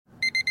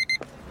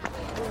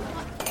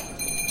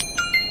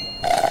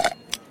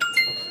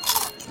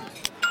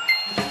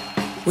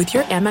With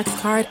your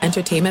Amex card,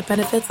 entertainment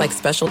benefits like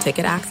special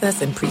ticket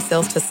access and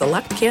pre-sales to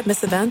select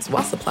can't-miss events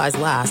while supplies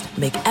last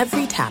make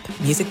every tap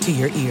music to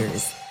your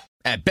ears.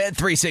 At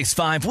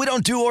Bet365, we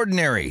don't do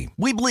ordinary.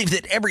 We believe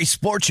that every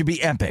sport should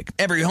be epic.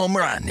 Every home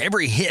run,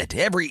 every hit,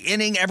 every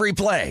inning, every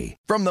play.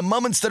 From the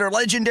moments that are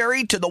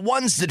legendary to the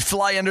ones that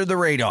fly under the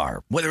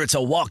radar. Whether it's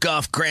a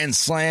walk-off grand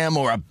slam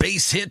or a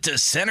base hit to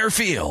center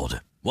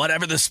field.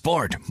 Whatever the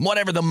sport,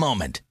 whatever the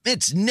moment.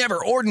 It's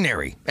never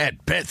ordinary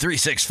at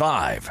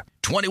Bet365.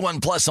 21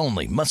 plus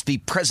only. Must be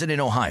present in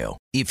Ohio.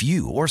 If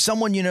you or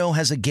someone you know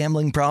has a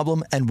gambling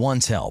problem and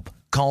wants help,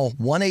 call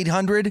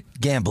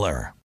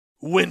 1-800-GAMBLER.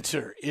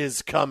 Winter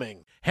is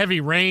coming. Heavy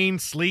rain,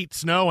 sleet,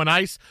 snow, and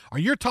ice. Are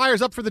your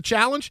tires up for the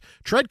challenge?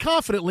 Tread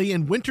confidently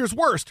in winter's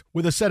worst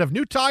with a set of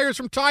new tires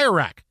from Tire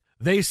Rack.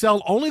 They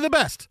sell only the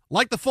best,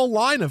 like the full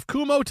line of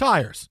Kumho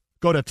tires.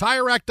 Go to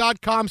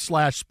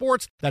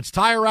TireRack.com/sports. That's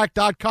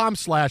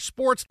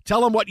TireRack.com/sports.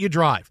 Tell them what you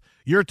drive.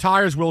 Your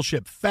tires will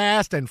ship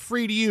fast and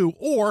free to you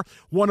or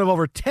one of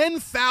over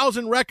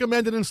 10,000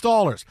 recommended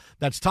installers.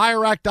 That's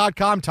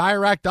TireRack.com,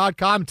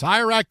 TireRack.com,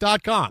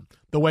 TireRack.com.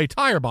 The way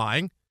tire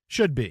buying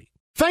should be.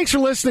 Thanks for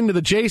listening to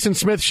the Jason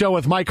Smith Show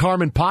with Mike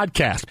Harmon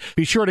podcast.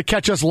 Be sure to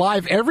catch us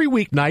live every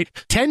weeknight,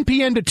 10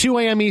 p.m. to 2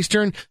 a.m.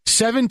 Eastern,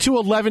 7 to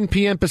 11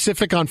 p.m.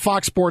 Pacific on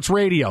Fox Sports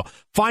Radio.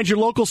 Find your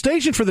local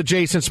station for the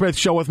Jason Smith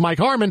Show with Mike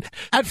Harmon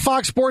at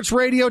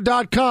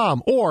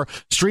foxsportsradio.com or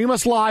stream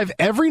us live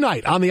every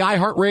night on the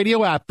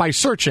iHeartRadio app by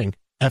searching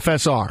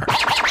FSR. Now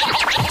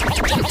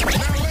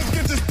let's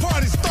get this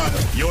party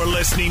started. You're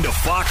listening to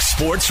Fox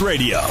Sports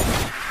Radio.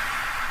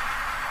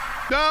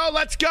 No,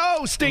 let's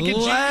go, stinking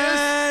genius.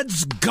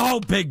 Let's go,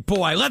 big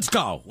boy. Let's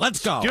go.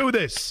 Let's go. Do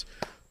this.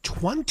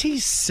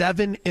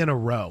 27 in a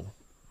row.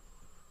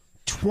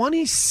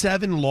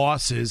 27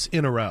 losses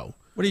in a row.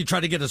 What are you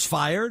trying to get us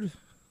fired?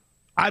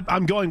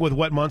 I'm going with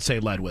what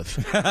Muncy led with.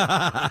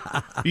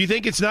 You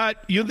think it's not?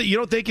 You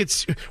don't think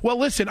it's? Well,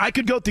 listen, I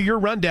could go through your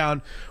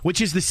rundown, which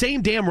is the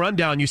same damn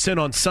rundown you sent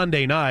on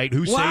Sunday night.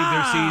 Who saved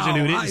their season?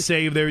 Who didn't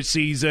save their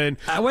season?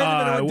 Wait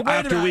a minute.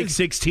 After week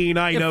 16,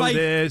 I know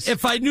this.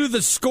 If I knew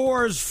the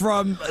scores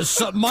from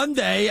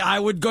Monday, I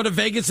would go to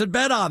Vegas and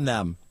bet on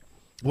them.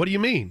 What do you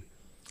mean?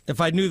 If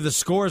I knew the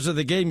scores of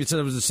the game, you said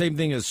it was the same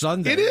thing as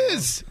Sunday. It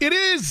is. It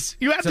is.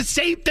 You have the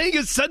same thing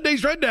as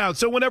Sunday's rundown.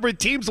 So whenever a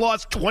team's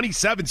lost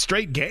 27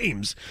 straight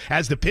games,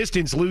 as the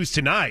Pistons lose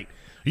tonight,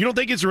 you don't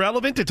think it's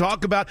relevant to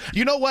talk about?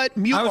 You know what?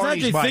 Mute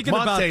Orange Mike.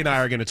 Monte and I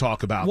are going to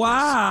talk about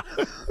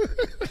this.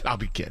 I'll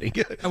be kidding.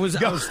 I was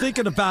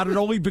thinking about it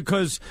only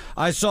because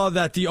I saw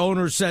that the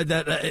owner said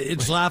that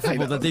it's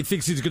laughable that they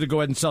think he's going to go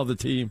ahead and sell the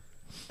team.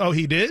 Oh,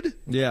 he did?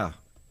 Yeah.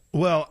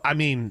 Well, I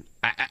mean,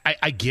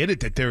 I get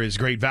it that there is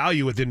great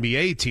value with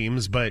NBA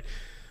teams, but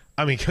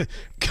I mean,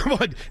 come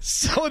on,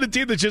 selling a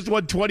team that just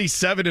won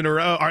 27 in a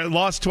row or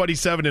lost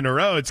 27 in a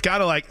row, it's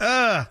kind of like,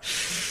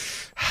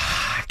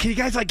 can you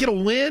guys get a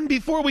win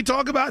before we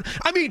talk about?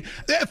 I mean,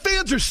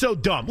 fans are so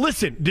dumb.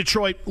 Listen,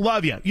 Detroit,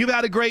 love you. You've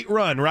had a great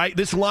run, right?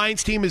 This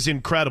Lions team is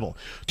incredible.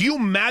 Do you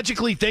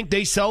magically think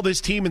they sell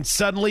this team and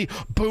suddenly,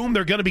 boom,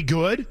 they're going to be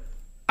good?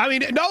 I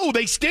mean, no,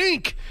 they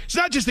stink. It's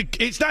not just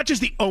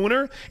the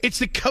owner. It's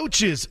the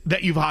coaches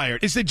that you've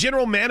hired. It's the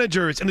general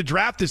managers and the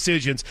draft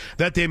decisions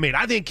that they made.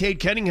 I think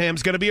Cade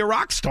Cunningham's going to be a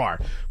rock star,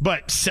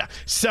 but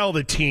sell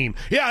the team.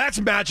 Yeah,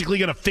 that's magically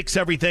going to fix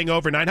everything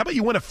overnight. How about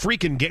you win a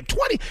freaking game?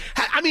 20.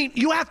 I mean,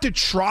 you have to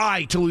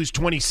try to lose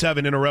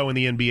 27 in a row in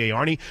the NBA,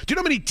 Arnie. Do you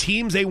know how many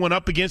teams they went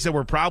up against that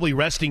were probably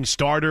resting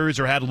starters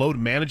or had load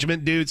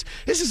management dudes?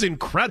 This is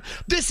incredible.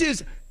 This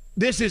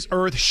is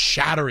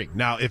earth-shattering.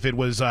 Now, if it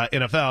was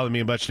NFL, it'd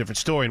be a much different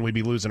story, and we'd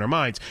be losing our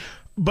minds.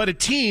 But a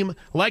team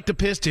like the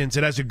Pistons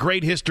that has a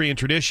great history and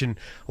tradition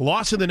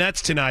lost to the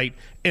Nets tonight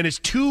and is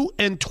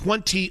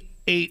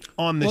 2-28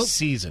 on the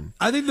season.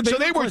 I think so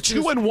they were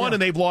 2-1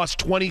 and they've lost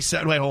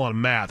 27. Wait, hold on,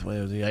 math.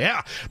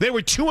 Yeah, they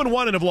were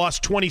 2-1 and have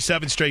lost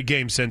 27 straight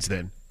games since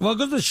then. Well,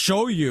 good to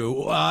show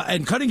you.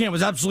 And Cunningham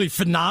was absolutely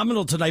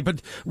phenomenal tonight. But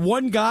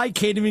one guy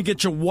can't even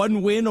get you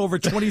one win over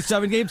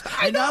 27 games.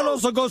 And that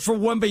also goes for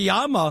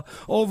Wembanyama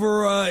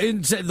over,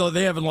 though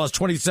they haven't lost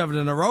 27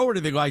 in a row or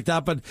anything like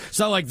that. But it's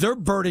not like they're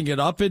burning it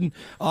up. And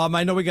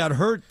I know he got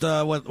hurt,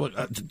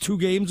 2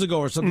 games ago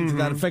or something to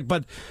that effect.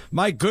 But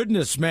my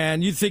goodness,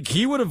 man, you think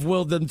he would have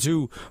willed them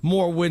to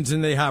more wins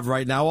than they have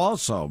right now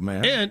also,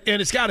 man.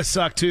 And it's got to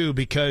suck, too,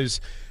 because,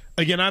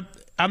 again,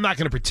 I'm not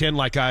going to pretend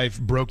like I've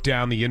broke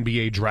down the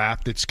NBA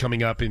draft that's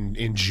coming up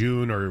in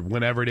June or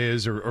whenever it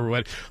is or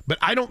what. But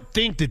I don't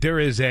think that there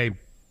is a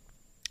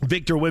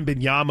Victor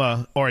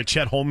Wembanyama or a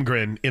Chet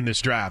Holmgren in this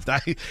draft.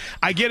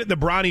 I get it. The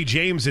Bronny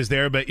James is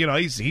there, but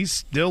he's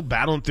still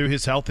battling through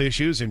his health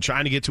issues and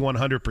trying to get to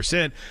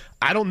 100%.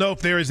 I don't know if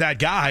there is that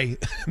guy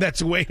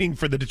that's waiting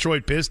for the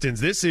Detroit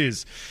Pistons.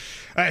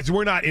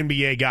 We're not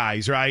NBA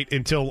guys, right?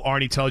 Until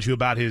Arnie tells you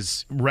about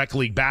his rec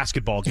league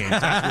basketball games.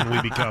 That's when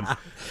we become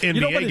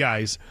NBA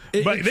guys.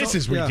 But this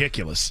is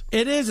ridiculous.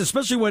 It is,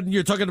 especially when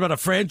you're talking about a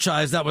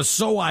franchise that was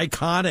so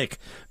iconic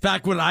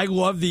back when I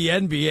loved the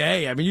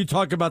NBA. I mean, you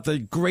talk about the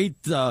great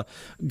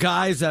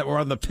guys that were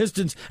on the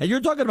Pistons, and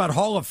you're talking about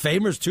Hall of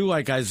Famers, too,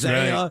 like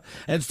Isaiah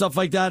and stuff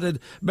like that. And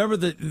remember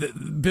the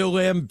Bill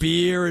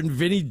Laimbeer and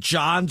Vinnie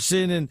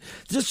Johnson and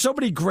just so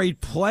many great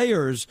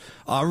players,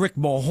 Rick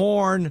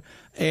Mahorn.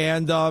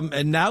 And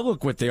now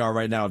look what they are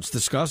right now. It's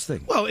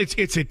disgusting. Well, it's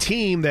a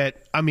team that,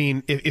 I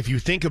mean, if you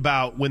think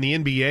about when the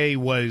NBA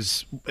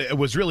was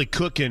really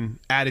cooking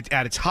at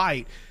its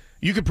height,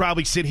 you could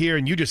probably sit here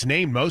and you just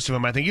named most of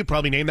them. I think you'd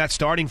probably name that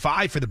starting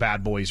five for the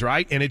Bad Boys,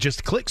 right? And it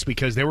just clicks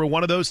because they were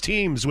one of those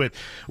teams with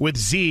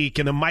Zeke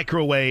and the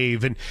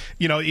microwave, and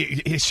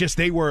it's just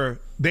they were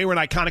an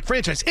iconic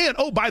franchise. And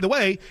oh, by the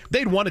way,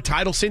 they'd won a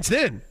title since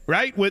then,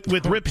 right?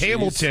 With Rip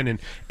Hamilton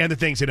and the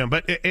things to them.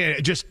 But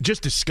just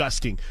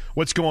disgusting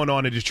what's going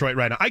on in Detroit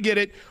right now. I get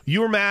it.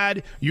 You're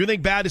mad. You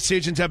think bad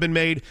decisions have been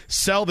made.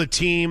 Sell the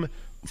team.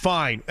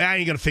 Fine. I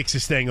ain't going to fix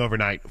this thing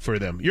overnight for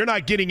them. You're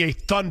not getting a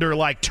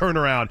Thunder-like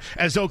turnaround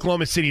as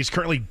Oklahoma City is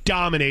currently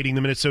dominating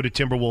the Minnesota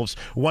Timberwolves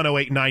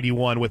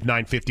 108-91 with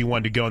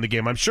 9:51 to go in the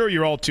game. I'm sure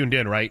you're all tuned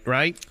in, right?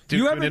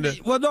 You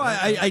haven't, well, no,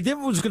 I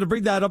was going to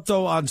bring that up,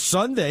 though, on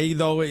Sunday,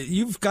 though.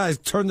 You guys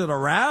turned it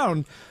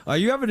around.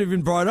 You haven't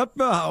even brought up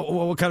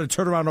what kind of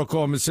turnaround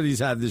Oklahoma City's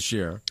had this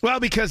year.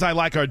 Well, because I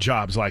like our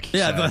jobs, like you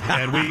said.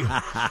 And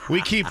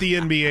we keep the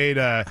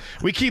NBA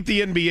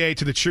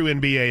to the true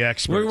NBA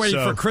experts. We're waiting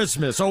for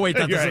Christmas. Oh, wait,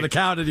 that doesn't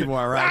count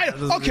anymore, right?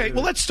 Okay,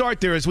 well, let's start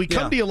there. As we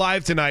come to you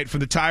live tonight from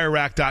the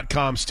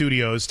TireRack.com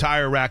studios,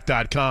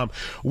 TireRack.com.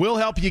 We'll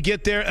help you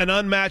get there. An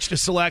unmatched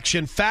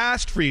selection,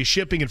 fast, free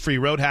shipping, and free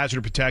road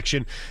hazard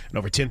protection, and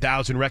over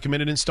 10,000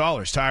 recommended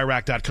installers.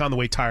 TireRack.com, the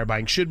way tire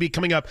buying should be.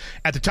 Coming up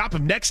at the top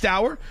of next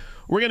hour,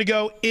 we're going to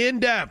go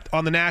in-depth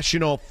on the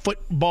National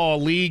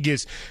Football League.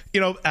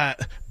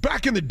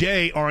 Back in the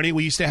day, Arnie,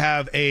 we used to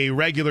have a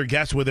regular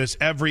guest with us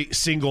every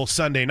single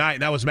Sunday night,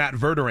 and that was Matt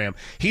Verderam.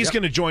 He's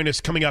going to join us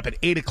coming up at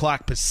 8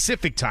 o'clock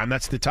Pacific time.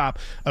 That's the top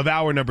of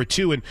hour number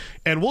 2.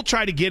 And we'll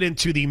try to get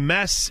into the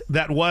mess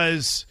that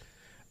was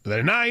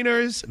the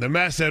Niners, the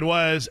mess that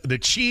was the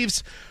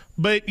Chiefs.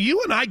 But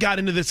you and I got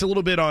into this a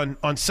little bit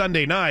on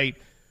Sunday night.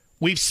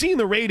 We've seen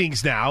the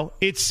ratings now.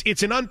 It's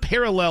an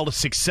unparalleled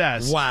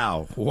success.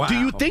 Wow. Do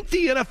you think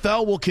the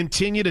NFL will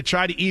continue to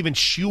try to even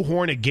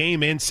shoehorn a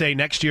game in, say,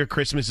 next year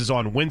Christmas is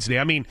on Wednesday?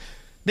 I mean,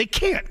 they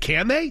can't,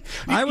 can they?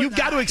 You've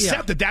got to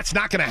accept that that's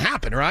not going to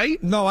happen,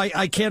 right? No,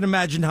 I can't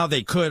imagine how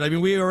they could. I mean,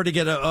 we already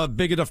get a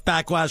big enough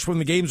backlash when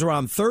the games are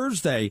on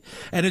Thursday,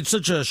 and it's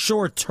such a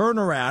short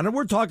turnaround. And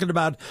we're talking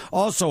about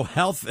also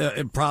health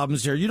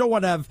problems here. You don't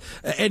want to have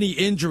any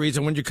injuries,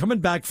 and when you're coming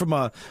back from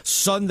a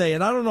Sunday,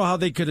 and I don't know how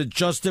they could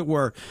adjust it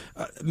where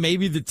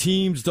maybe the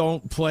teams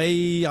don't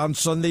play on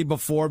Sunday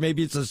before,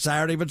 maybe it's a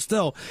Saturday, but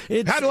still.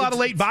 Had a lot of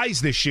late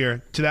buys this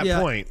year to that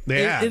point.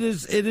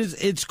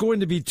 It's going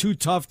to be too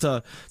tough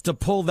to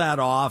pull that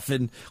off.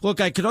 And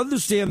look, I can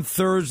understand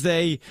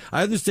Thursday.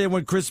 I understand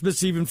when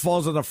Christmas even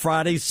falls on a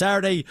Friday.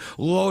 Saturday,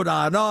 load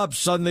on up.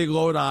 Sunday,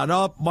 load on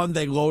up.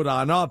 Monday, load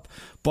on up.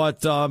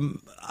 But I'm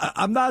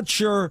not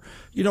sure,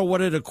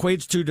 what it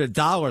equates to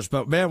dollars.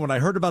 But, man, when I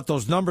heard about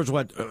those numbers,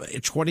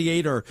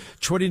 28 or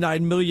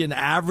 29 million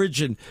average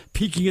and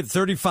peaking at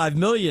 35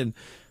 million,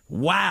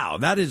 wow,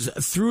 that is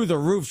through the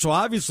roof. So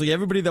obviously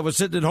everybody that was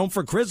sitting at home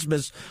for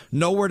Christmas,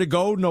 nowhere to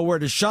go, nowhere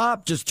to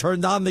shop, just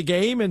turned on the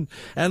game and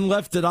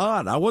left it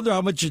on. I wonder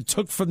how much it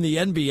took from the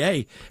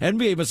NBA.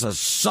 NBA must have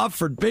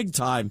suffered big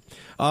time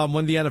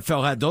when the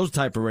NFL had those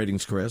type of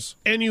ratings, Chris.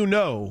 And you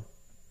know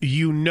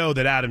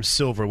that Adam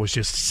Silver was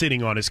just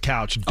sitting on his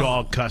couch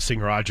dog-cussing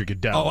Roger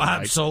Goodell. Oh,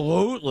 right?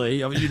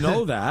 Absolutely. I mean, you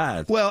know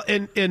that. Well,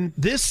 and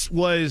this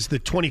was the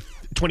 26th,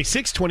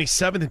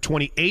 27th, and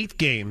 28th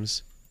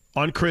games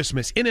on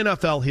Christmas in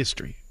NFL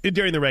history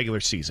during the regular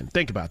season.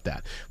 Think about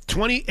that.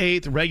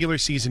 28th regular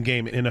season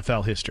game in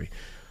NFL history.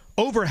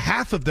 Over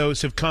half of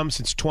those have come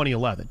since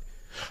 2011.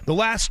 The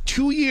last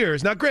 2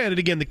 years, now granted,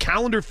 again, the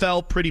calendar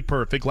fell pretty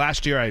perfect.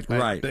 Last year, I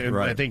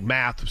think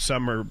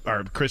summer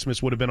or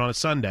Christmas would have been on a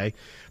Sunday.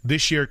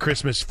 This year,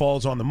 Christmas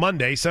falls on the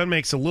Monday, so that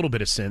makes a little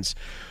bit of sense.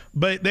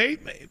 But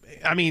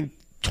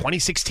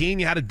 2016,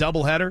 you had a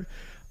doubleheader.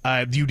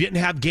 You didn't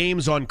have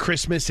games on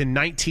Christmas in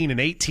 19 and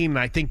 18, and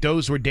I think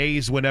those were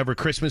days whenever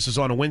Christmas is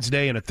on a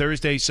Wednesday and a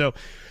Thursday. So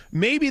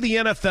maybe the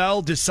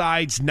NFL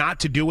decides not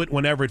to do it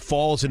whenever it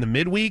falls in the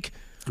midweek.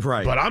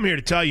 Right. But I'm here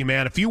to tell you,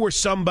 man, if you were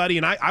somebody,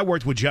 and I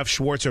worked with Jeff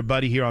Schwartz, our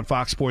buddy here on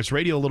Fox Sports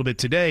Radio a little bit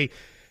today,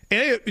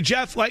 and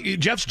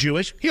Jeff's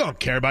Jewish. He don't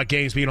care about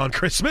games being on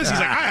Christmas. He's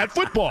like, I had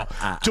football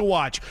to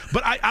watch.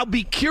 But I'll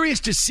be curious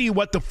to see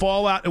what the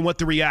fallout and what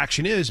the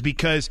reaction is,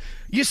 because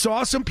you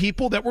saw some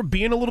people that were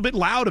being a little bit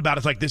loud about it.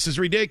 It's like, this is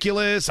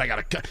ridiculous.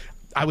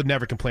 I would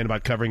never complain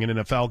about covering an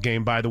NFL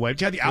game, by the way.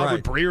 But you had the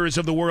Albert Breers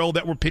of the world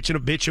that were pitching a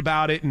bitch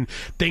about it and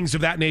things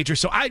of that nature.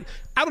 So I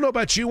don't know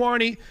about you,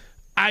 Arnie.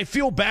 I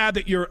feel bad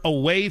that you're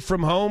away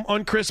from home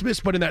on Christmas,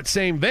 but in that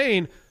same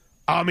vein,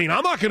 I mean,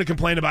 I'm not going to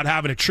complain about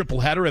having a triple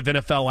header of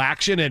NFL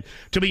action. And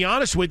to be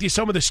honest with you,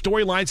 some of the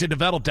storylines that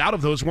developed out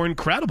of those were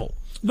incredible.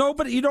 No,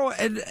 but,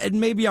 and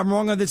maybe I'm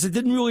wrong on this. It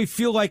didn't really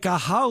feel like a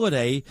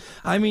holiday.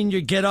 I mean,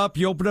 you get up,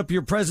 you open up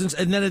your presents,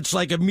 and then it's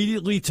like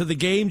immediately to the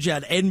games. You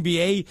had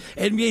NBA.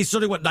 NBA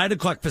starting, 9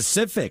 o'clock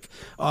Pacific,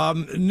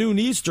 noon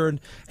Eastern,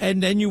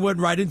 and then you went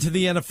right into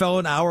the NFL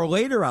an hour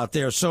later out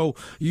there. So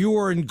you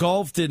were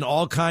engulfed in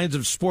all kinds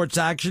of sports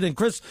action. And,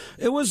 Chris,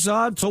 it was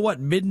on till,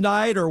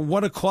 midnight or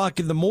 1 o'clock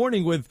in the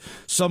morning with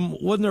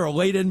wasn't there a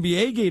late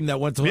NBA game that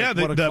went to 1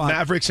 o'clock? The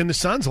Mavericks and the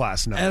Suns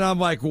last night. And I'm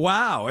like,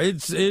 wow,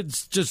 it's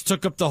just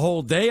took up the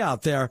whole day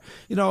out there.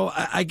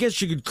 I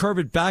guess you could curb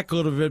it back a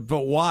little bit,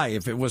 but why?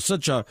 If it was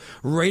such a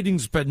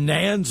ratings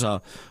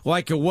bonanza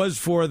like it was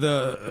for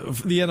the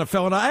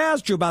NFL, and I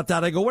asked you about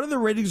that. I go, what are the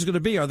ratings going to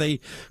be? Are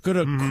they going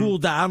to cool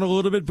down a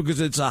little bit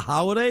because it's a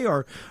holiday,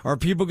 or are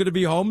people going to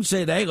be home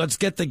saying, hey, let's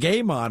get the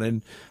game on?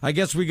 And I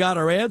guess we got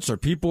our answer.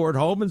 People were at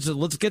home and said,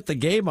 let's get the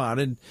game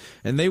on,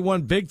 and they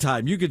won big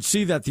time. You could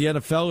see that the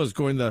NFL is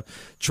going to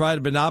try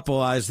to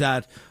monopolize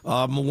that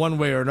one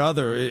way or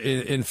another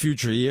in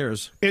future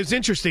years. It's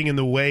interesting in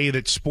the way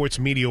that Sports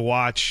Media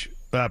Watch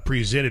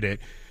presented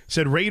it.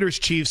 Said Raiders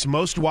Chiefs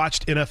most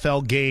watched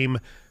NFL game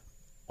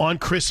on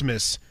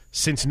Christmas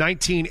since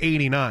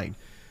 1989.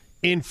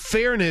 In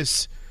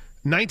fairness,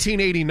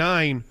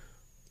 1989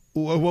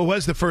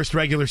 was the first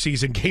regular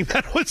season game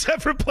that was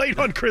ever played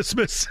on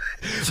Christmas.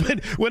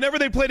 Whenever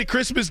they played a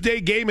Christmas Day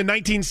game in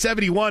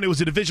 1971, it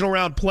was a divisional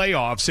round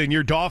playoffs, and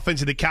your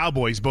Dolphins and the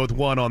Cowboys both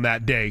won on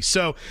that day.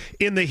 So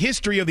in the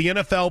history of the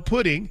NFL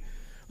putting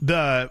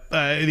the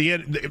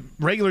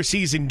regular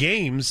season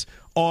games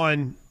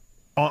on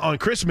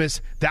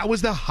Christmas, that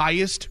was the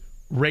highest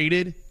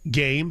rated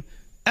game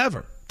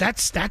ever.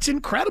 That's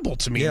incredible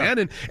to me, man.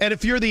 And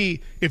if you're the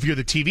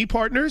TV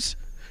partners,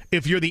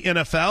 if you're the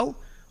NFL,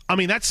 I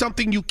mean, that's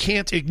something you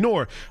can't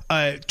ignore.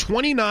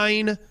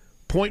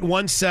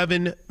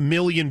 29.17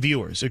 million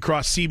viewers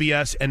across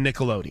CBS and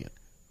Nickelodeon.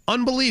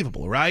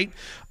 Unbelievable, right?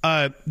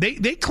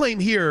 They claim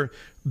here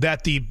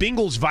that the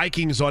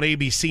Bengals-Vikings on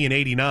ABC in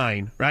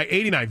 89, right?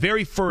 89,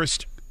 very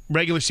first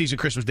regular season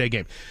Christmas Day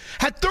game,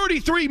 had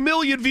 33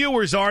 million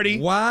viewers, Artie.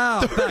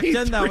 Wow. Back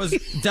then that was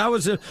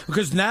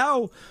because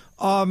now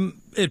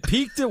it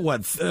peaked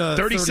at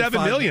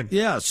 37 million.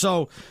 Yeah,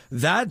 so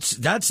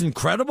that's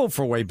incredible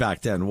for way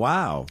back then.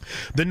 Wow.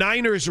 The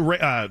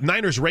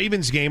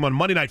Niners-Ravens game on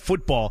Monday Night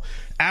Football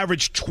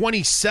averaged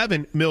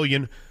 27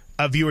 million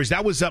viewers.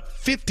 That was up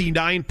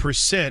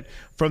 59%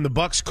 from the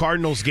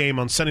Bucs-Cardinals game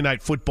on Sunday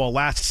Night Football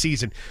last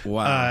season.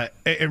 Wow.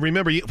 And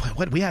remember,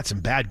 we had some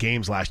bad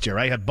games last year,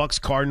 right? You had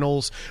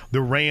Bucs-Cardinals, the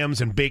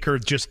Rams, and Baker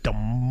just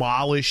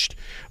demolished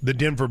the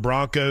Denver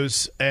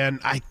Broncos. And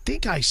I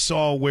think I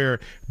saw where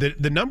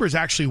the numbers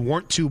actually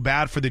weren't too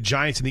bad for the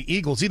Giants and the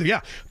Eagles either.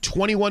 Yeah,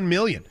 21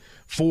 million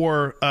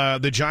for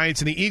the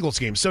Giants and the Eagles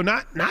game. So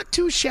not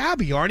too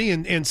shabby,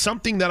 Arnie, and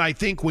something that I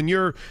think when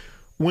you're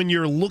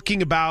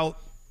looking about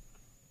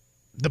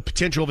the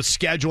potential of a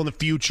schedule in the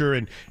future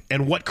and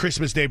what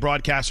Christmas Day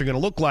broadcasts are going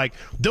to look like,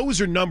 those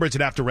are numbers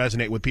that have to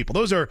resonate with people.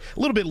 Those are a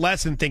little bit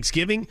less than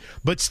Thanksgiving,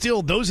 but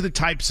still, those are the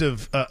types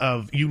of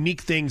unique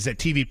things that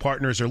TV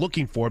partners are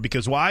looking for,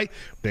 because why?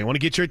 They want to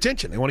get your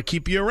attention. They want to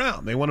keep you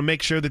around. They want to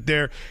make sure that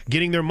they're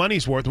getting their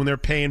money's worth when they're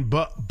paying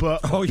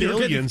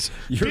billions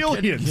for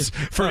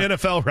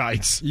NFL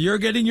rights. You're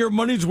getting your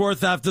money's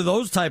worth after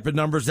those type of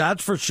numbers,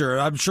 that's for sure.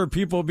 I'm sure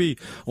people will be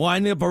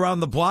lining up around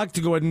the block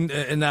to go ahead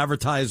and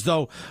advertise,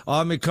 though.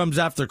 It comes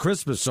after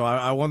Christmas, so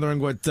I'm wondering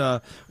what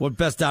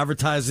best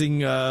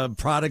advertising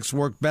products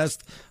work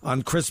best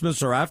on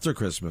Christmas or after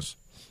Christmas.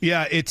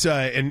 Yeah, it's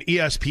and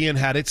ESPN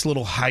had its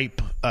little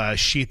hype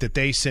sheet that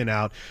they sent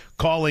out,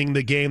 calling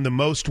the game the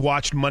most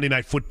watched Monday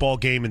Night Football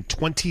game in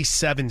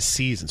 27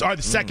 seasons, or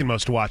the second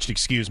most watched,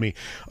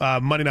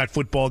 Monday Night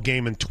Football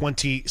game in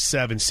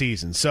 27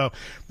 seasons. So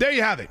there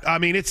you have it. I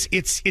mean,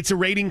 it's a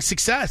rating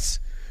success.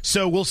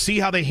 So we'll see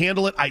how they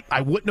handle it. I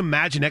wouldn't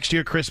imagine next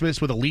year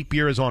Christmas with a leap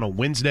year is on a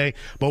Wednesday,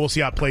 but we'll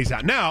see how it plays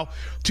out. Now,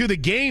 to the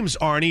games,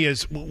 Arnie,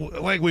 is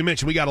like we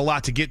mentioned, we got a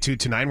lot to get to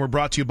tonight. We're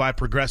brought to you by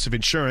Progressive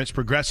Insurance.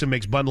 Progressive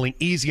makes bundling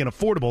easy and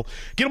affordable.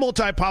 Get a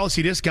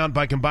multi-policy discount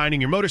by combining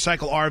your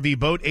motorcycle, RV,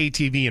 boat,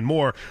 ATV, and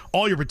more.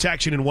 All your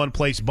protection in one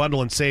place.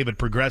 Bundle and save at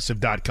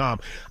Progressive.com.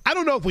 I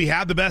don't know if we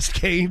have the best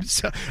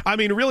games. I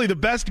mean, really, the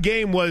best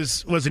game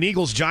was an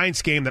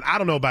Eagles-Giants game that I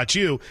don't know about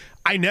you.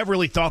 I never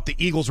really thought the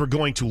Eagles were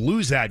going to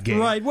lose that game.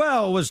 Right.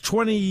 Well, it was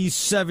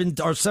 27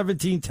 or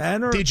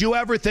 17-10. Did you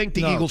ever think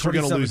the Eagles were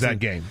going to lose that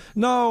game?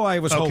 No, I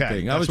was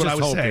hoping. I was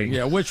hoping. Saying.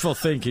 Yeah, wishful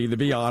thinking, to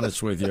be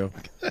honest with you.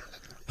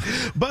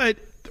 But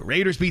the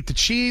Raiders beat the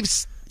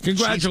Chiefs.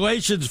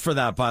 Congratulations for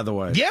that, by the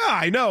way. Yeah,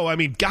 I know. I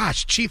mean,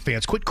 gosh, Chief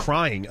fans, quit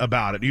crying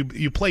about it.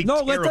 You played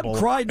terrible. No, let them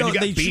cry. No,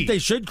 they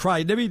should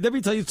cry. Let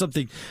me tell you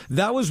something.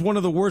 That was one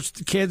of the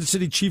worst Kansas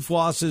City Chief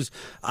losses,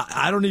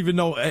 I don't even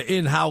know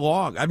in how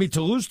long. I mean,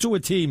 to lose to a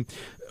team,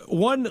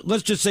 one,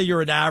 let's just say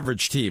you're an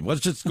average team. Let's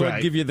just go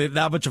and give you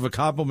that much of a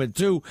compliment.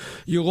 Two,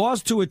 you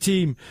lost to a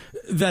team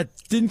that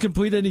didn't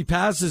complete any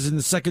passes in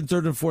the second,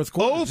 third, and fourth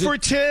quarter. 0 for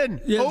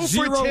 10. Yeah,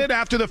 0 for 10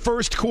 after the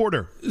first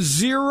quarter.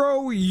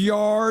 0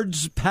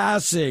 yards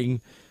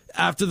passing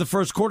after the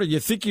first quarter. You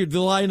think you'd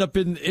line up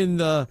in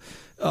the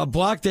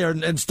block there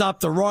and stop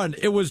the run.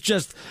 It was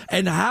just,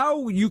 and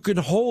how you could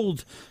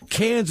hold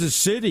Kansas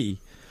City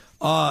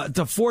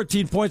to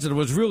 14 points, and it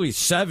was really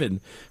 7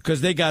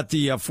 because they got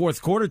the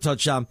fourth quarter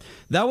touchdown.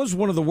 That was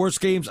one of the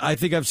worst games I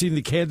think I've seen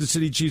the Kansas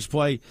City Chiefs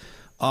play.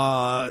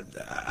 I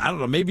don't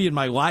know, maybe in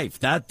my life.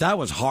 That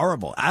was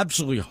horrible,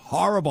 absolutely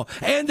horrible,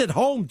 and at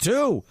home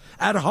too.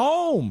 At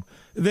home,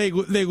 they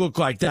look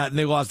like that, and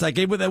they lost that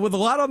game with a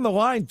lot on the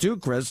line too.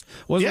 Chris,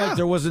 wasn't like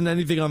there wasn't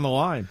anything on the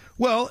line.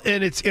 Well,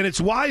 and it's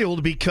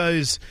wild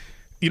because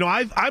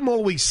I'm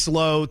always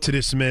slow to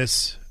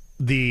dismiss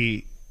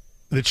the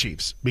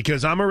Chiefs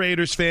because I'm a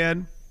Raiders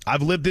fan.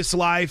 I've lived this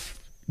life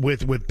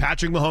with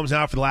Patrick Mahomes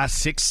now for the last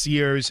 6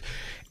 years,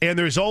 and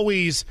he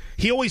always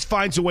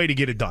finds a way to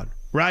get it done,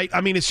 right?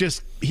 I mean, it's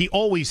just he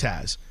always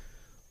has.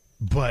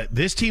 But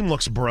this team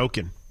looks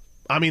broken.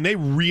 I mean, they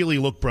really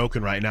look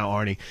broken right now,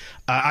 Arnie.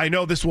 I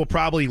know this will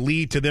probably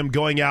lead to them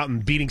going out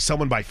and beating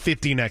someone by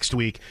 50 next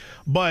week,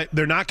 but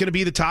they're not going to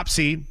be the top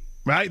seed.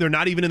 Right? They're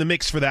not even in the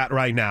mix for that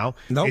right now.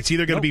 Nope. It's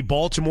either going to be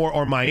Baltimore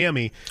or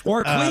Miami.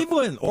 Or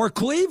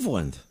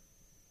Cleveland.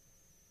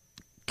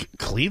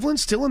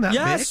 Cleveland's still in that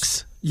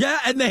mix? Yeah,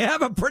 and they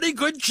have a pretty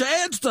good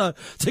chance to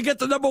get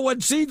the number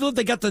 1 seed. Look,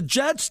 they got the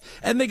Jets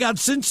and they got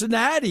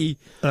Cincinnati.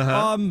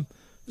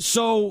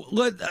 So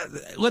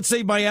let's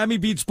say Miami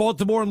beats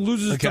Baltimore and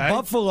loses to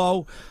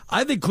Buffalo.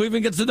 I think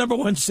Cleveland gets the number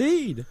 1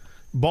 seed.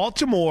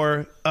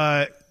 Baltimore.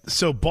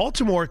 So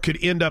Baltimore could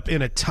end up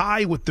in a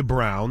tie with the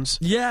Browns.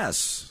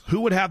 Yes.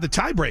 Who would have the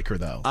tiebreaker,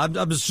 though? I'm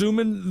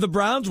assuming the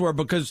Browns were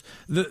because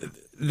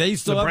they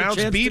still have a chance.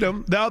 The Browns beat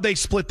them. Now they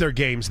split their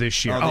games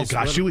this year. Oh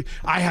gosh.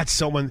 I had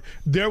someone.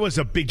 There was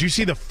a big. Do you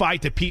see the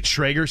fight that Pete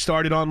Schrager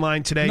started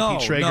online today? No,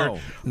 Pete Schrager.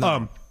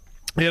 No.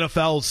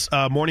 NFL's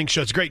morning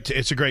show. It's great.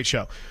 It's a great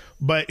show.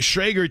 But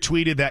Schrager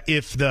tweeted that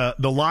if the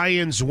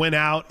Lions went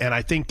out, and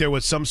I think there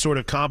was some sort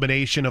of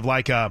combination of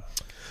like a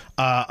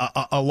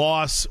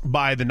loss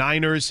by the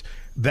Niners,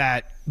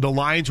 that the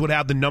Lions would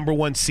have the number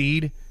 1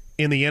 seed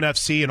in the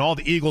NFC, and all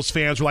the Eagles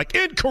fans were like,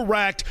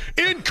 incorrect.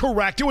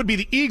 It would be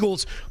the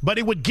Eagles, but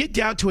it would get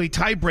down to a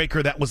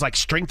tiebreaker that was like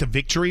strength of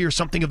victory or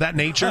something of that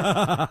nature.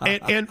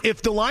 and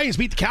if the Lions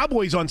beat the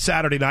Cowboys on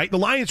Saturday night, the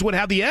Lions would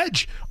have the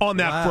edge on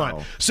that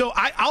front. So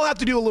I'll have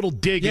to do a little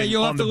digging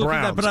on the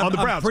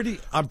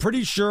Browns. I'm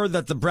pretty sure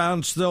that the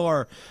Browns still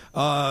are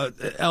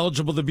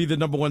eligible to be the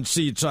number 1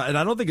 seed, and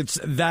I don't think it's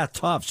that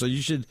tough. So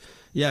you should,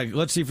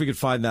 let's see if we can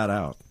find that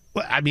out.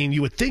 Well, I mean,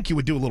 you would think you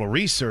would do a little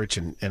research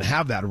and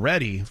have that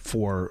ready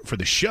for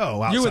the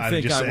show. Outside you would think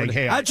of just I saying, would.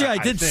 hey, actually, I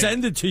did think.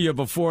 send it to you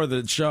before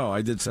the show.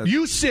 I did send.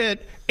 You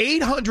sent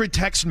 800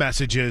 text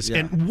messages,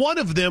 and one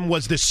of them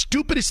was the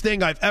stupidest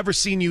thing I've ever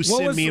seen you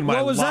send me in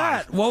my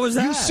life. What was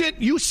that?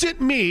 You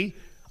sent me,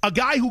 a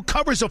guy who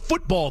covers a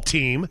football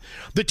team,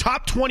 the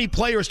top 20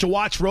 players to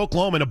watch for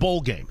Oklahoma in a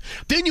bowl game.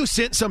 Then you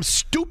sent some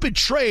stupid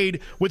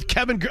trade with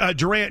Kevin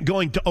Durant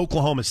going to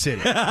Oklahoma City.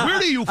 Where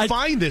do you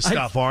find this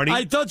stuff, Arnie?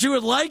 I thought you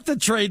would like the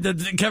trade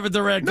that Kevin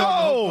Durant going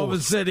to Oklahoma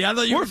City. I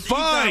thought you were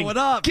fine.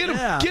 Up. Get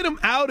him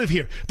out of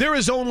here. There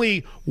is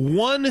only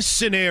one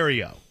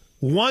scenario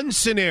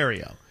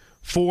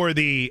for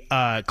the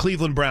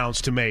Cleveland Browns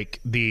to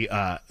make the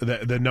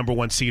number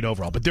 1 seed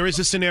overall. But there is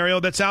a scenario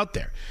that's out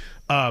there.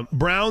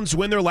 Browns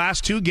win their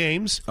last 2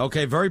 games.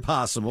 Okay, very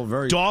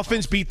possible.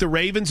 Dolphins beat the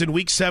Ravens in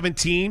Week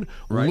 17,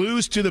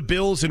 lose to the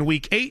Bills in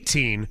Week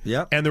 18,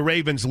 and the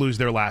Ravens lose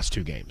their last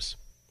 2 games.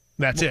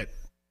 That's it.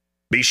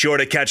 Be sure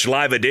to catch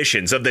live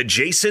editions of The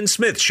Jason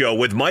Smith Show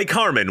with Mike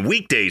Harmon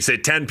weekdays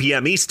at 10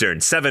 p.m. Eastern,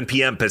 7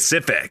 p.m.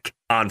 Pacific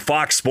on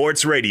Fox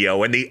Sports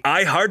Radio and the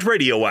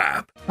iHeartRadio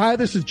app. Hi,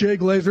 this is Jay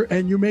Glazer,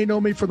 and you may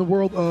know me for the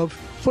world of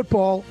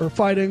football or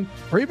fighting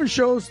or even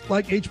shows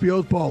like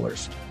HBO's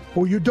Ballers.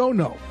 What you don't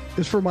know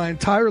is for my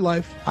entire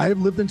life, I have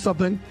lived in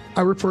something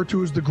I refer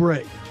to as the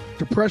gray.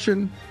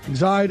 Depression,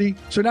 anxiety.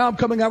 So now I'm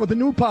coming out with a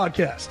new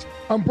podcast,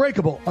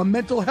 Unbreakable, a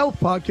mental health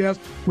podcast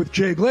with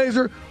Jay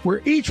Glazer,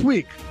 where each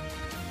week,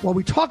 while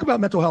we talk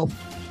about mental health,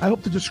 I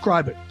hope to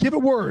describe it. Give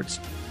it words.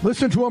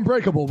 Listen to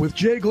Unbreakable with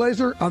Jay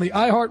Glazer on the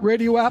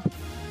iHeartRadio app,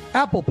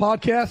 Apple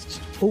Podcasts,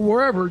 or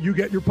wherever you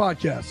get your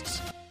podcasts.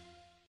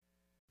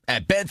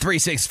 At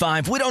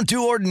Bet365, we don't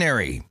do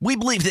ordinary. We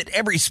believe that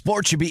every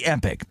sport should be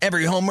epic.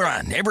 Every home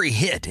run, every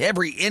hit,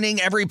 every inning,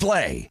 every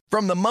play.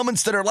 From the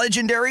moments that are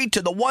legendary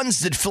to the ones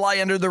that fly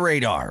under the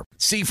radar.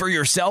 See for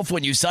yourself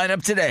when you sign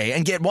up today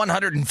and get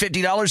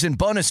 $150 in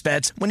bonus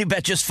bets when you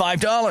bet just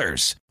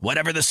 $5.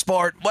 Whatever the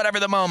sport, whatever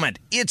the moment,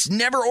 it's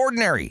never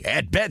ordinary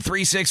at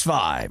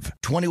Bet365.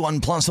 21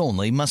 plus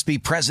only. Must be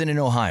present in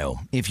Ohio.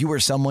 If you or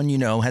someone you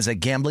know has a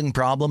gambling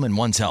problem and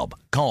wants help,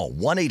 call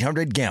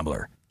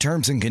 1-800-GAMBLER.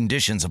 Terms and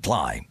conditions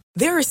apply.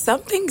 There are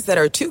some things that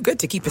are too good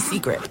to keep a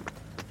secret.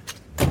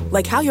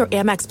 Like how your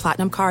Amex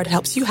Platinum card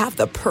helps you have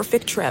the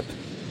perfect trip.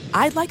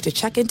 I'd like to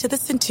check into the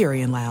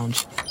Centurion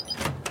Lounge.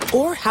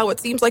 Or how it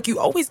seems like you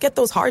always get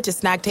those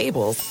hard-to-snag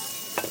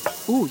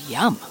tables. Ooh,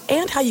 yum.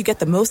 And how you get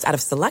the most out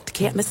of select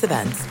can't-miss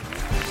events.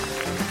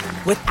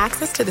 With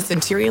access to the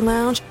Centurion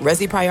Lounge,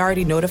 Resi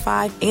Priority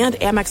Notified, and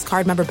Amex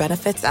card member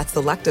benefits at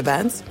select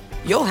events,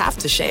 you'll have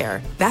to share.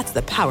 That's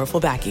the powerful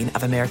backing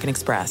of American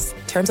Express.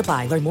 Terms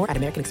apply. Learn more at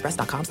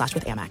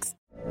americanexpress.com/withAmex.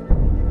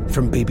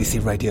 From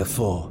BBC Radio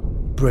 4,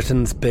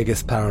 Britain's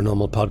biggest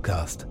paranormal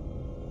podcast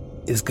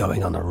is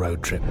going on a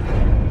road trip.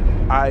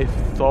 I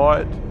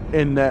thought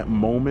in that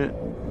moment,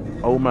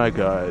 oh my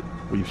God,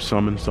 we've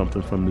summoned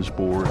something from this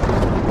board.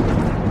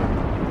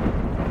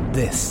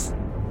 This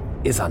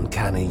is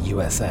Uncanny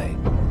USA.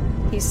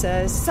 He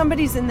says,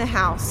 somebody's in the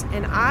house,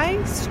 and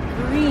I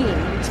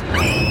screamed.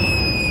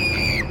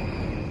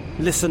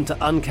 Listen to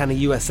Uncanny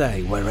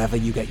USA wherever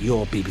you get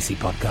your BBC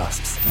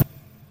podcasts,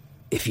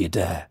 if you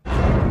dare.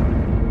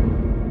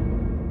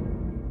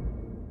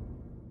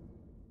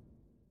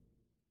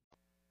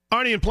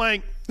 Arnie and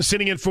Plank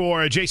sitting in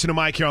for Jason and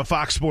Mike here on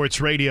Fox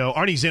Sports Radio.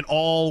 Arnie's in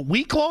all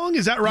week long,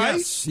 is that right?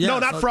 Yes. No,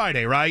 not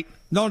Friday, right?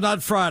 No,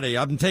 not Friday.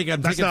 I'm taking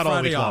That's not Friday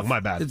all week off. long. My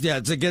bad.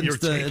 It's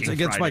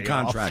against my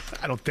contract.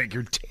 I don't think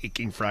you're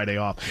taking Friday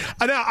off.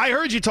 Now, I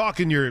heard you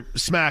talking your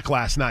smack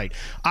last night.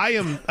 I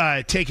am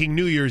taking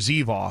New Year's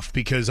Eve off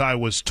because I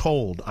was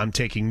told I'm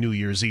taking New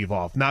Year's Eve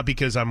off, not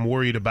because I'm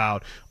worried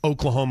about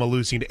Oklahoma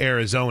losing to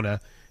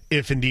Arizona,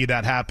 if indeed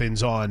that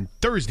happens on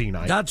Thursday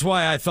night. That's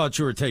why I thought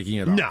you were taking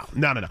it off.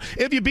 No.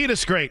 If you beat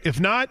us, great. If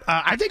not,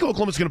 I think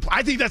Oklahoma's going to play.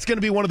 I think that's going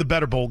to be one of the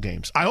better bowl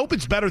games. I hope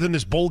it's better than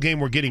this bowl game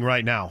we're getting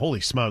right now.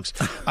 Holy smokes.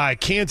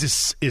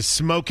 Kansas is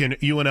smoking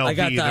UNLV. I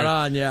got that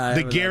on, yeah.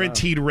 The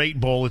guaranteed rate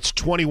bowl, it's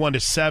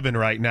 21-7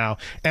 right now.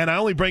 And I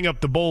only bring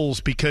up the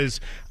bowls because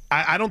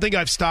I don't think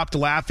I've stopped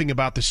laughing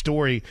about the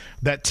story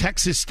that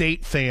Texas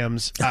State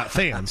fans,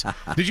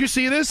 did you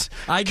see this?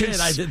 I did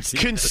see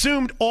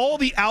consumed all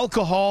the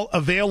alcohol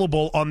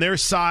available on their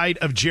side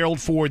of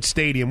Gerald Ford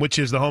Stadium, which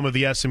is the home of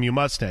the SMU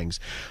Mustangs.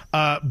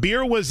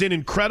 Beer was in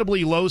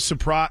incredibly low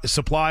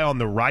supply on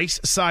the Rice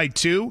side,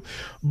 too,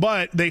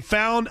 but they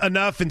found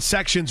enough in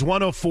sections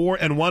 104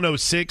 and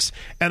 106,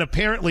 and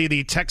apparently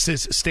the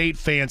Texas State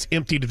fans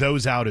emptied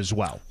those out as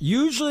well.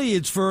 Usually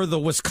it's for the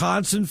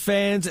Wisconsin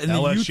fans and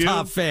LSU. the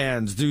Utah fans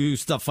do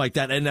stuff like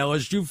that, and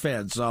LSU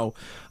fans. So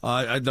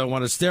I don't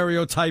want to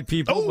stereotype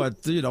people, but,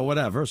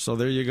 whatever. So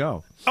there you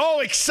go.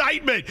 Oh,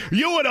 excitement.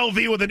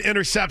 UNLV with an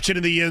interception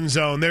in the end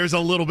zone. There's a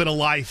little bit of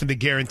life in the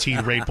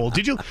guaranteed rate bowl.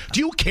 Do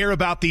you care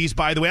about these,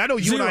 by the way? I know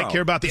you and I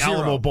care about the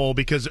Alamo Bowl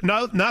because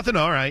nothing.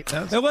 All right.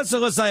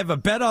 Unless I have a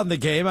bet on the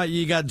game,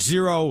 you got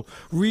zero,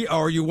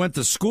 or you went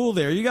to school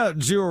there, you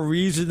got zero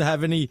reason to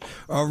have any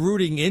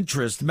rooting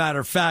interest. Matter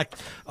of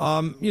fact,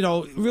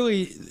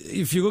 really,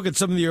 if you look at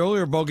some of the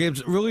earlier bowl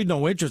games, really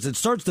no interest. It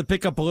starts to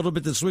pick up a little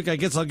bit this week. I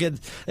guess I'll get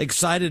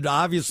excited,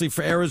 obviously,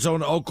 for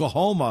Arizona,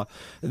 Oklahoma.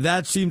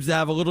 That seems to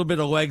have a little bit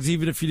of legs,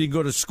 even if you didn't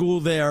go to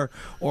school there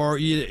or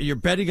you're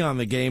betting on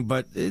the game.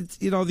 But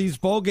these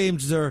bowl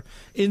games are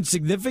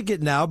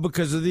insignificant now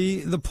because of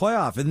the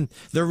playoff, and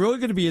they're really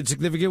going to be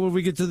insignificant when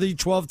we get to the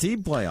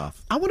 12-team playoff.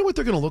 I wonder what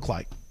they're going to look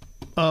like.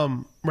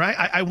 Right?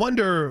 I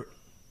wonder,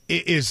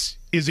 is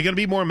it going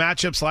to be more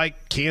matchups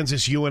like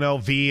Kansas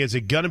UNLV? Is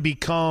it going to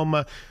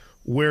become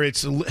where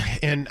it's,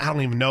 and I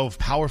don't even know if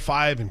Power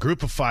 5 and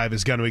Group of 5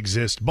 is going to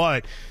exist,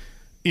 but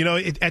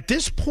at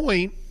this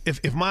point,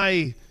 if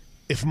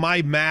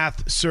my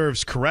math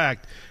serves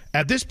correct,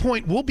 at this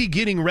point we'll be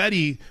getting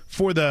ready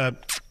for the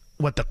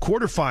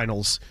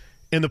quarterfinals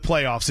in the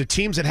playoffs. The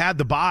teams that had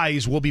the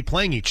byes will be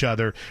playing each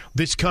other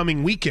this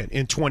coming weekend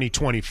in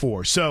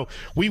 2024. So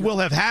we will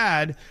have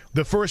had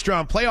the first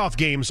round playoff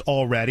games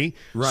already.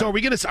 Right. So are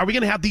we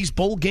gonna have these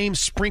bowl games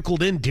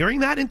sprinkled in during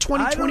that in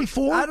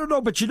 2024? I don't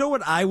know, but you know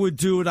what I would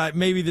do, and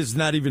maybe this is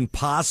not even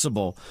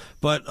possible,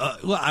 but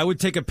I would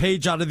take a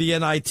page out of the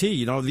NIT,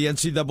 the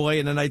NCAA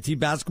and NIT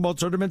basketball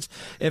tournaments.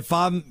 If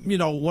I'm,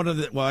 one of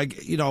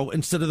the,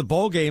 instead of the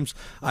bowl games,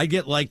 I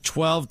get like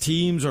 12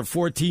 teams or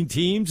 14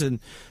 teams and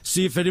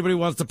see if anybody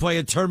wants to play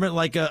a tournament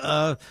like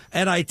a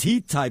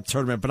NIT type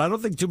tournament. But I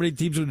don't think too many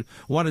teams would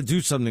want to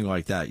do something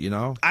like that.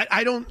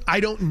 I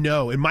don't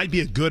know. It might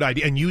be a good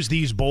idea and use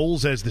these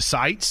bowls as the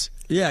sites.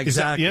 Yeah,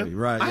 exactly.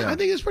 Right. Yeah. I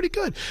think it's pretty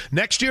good.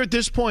 Next year at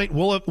this point,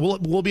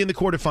 we'll be in the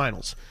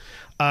quarterfinals.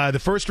 The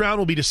first round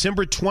will be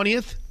December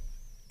 20th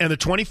and the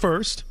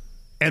 21st.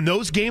 And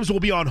those games will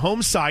be on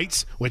home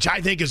sites, which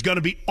I think is going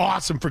to be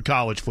awesome for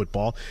college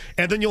football.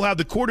 And then you'll have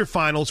the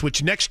quarterfinals,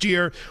 which next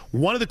year,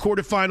 one of the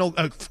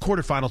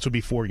quarterfinals will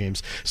be 4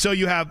 games. So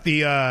you have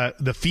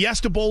the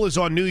Fiesta Bowl is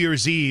on New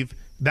Year's Eve.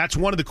 That's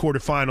one of the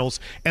quarterfinals.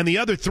 And the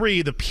other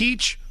 3, the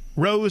Peach,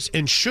 Rose,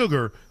 and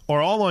Sugar,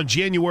 are all on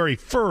January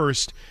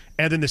 1st.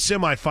 And then the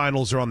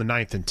semifinals are on the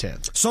 9th and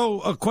 10th. So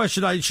a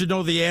question I should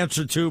know the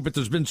answer to, but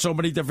there's been so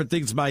many different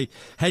things my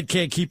head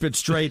can't keep it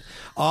straight.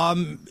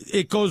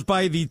 It goes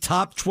by the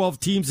top 12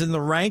 teams in the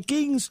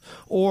rankings,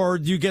 or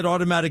do you get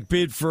automatic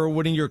bid for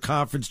winning your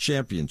conference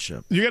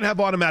championship? You're going to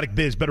have automatic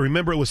bids, but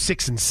remember it was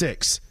 6 and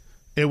 6.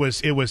 It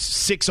was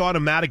 6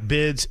 automatic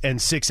bids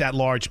and 6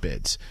 at-large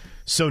bids.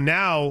 So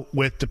now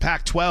with the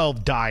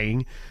Pac-12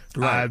 dying,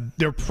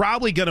 they're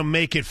probably going to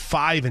make it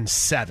 5 and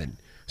 7.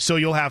 So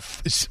you'll have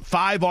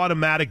 5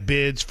 automatic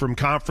bids from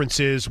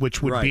conferences,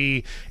 which would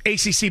be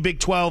ACC, Big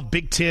 12,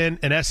 Big 10,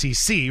 and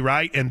SEC,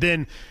 right? And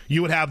then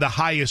you would have the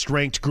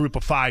highest-ranked group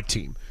of 5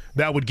 team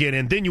that would get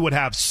in. Then you would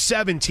have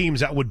 7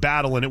 teams that would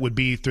battle, and it would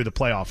be through the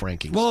playoff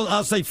rankings. Well,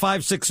 I'll say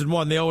 5, 6, and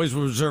 1. They always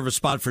reserve a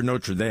spot for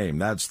Notre Dame.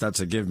 That's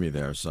a give me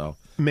there. So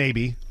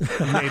maybe.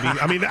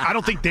 I mean, I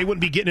don't think they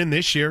wouldn't be getting in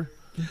this year.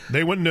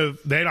 They wouldn't have.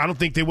 I don't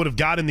think they would have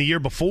gotten the year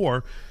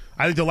before.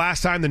 I think the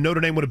last time the Notre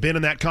Dame would have been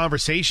in that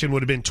conversation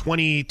would have been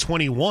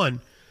 2021.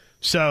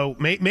 So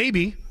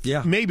maybe,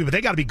 but they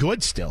got to be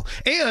good still.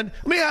 And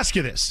let me ask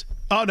you this.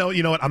 Oh, no,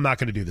 you know what? I'm not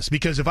going to do this,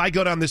 because if I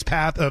go down this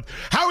path of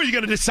how are you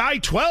going to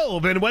decide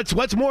 12 and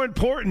what's more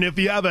important if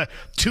you have a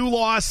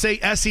 2-loss, say,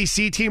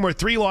 SEC team or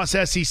 3-loss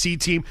SEC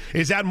team,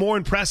 is that more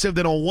impressive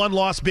than a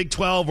 1-loss Big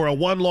 12 or a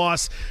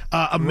 1-loss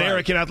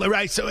American athlete?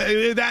 Right. So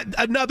that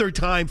another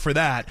time for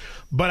that.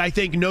 But I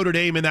think Notre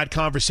Dame in that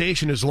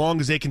conversation, as long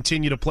as they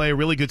continue to play a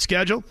really good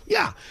schedule,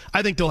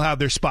 I think they'll have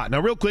their spot. Now,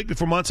 real quick,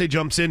 before Monse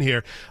jumps in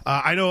here,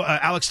 I know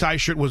Alex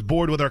Teichert was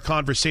bored with our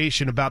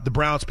conversation about the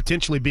Browns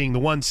potentially being the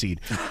 1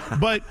 seed.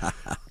 But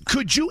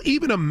could you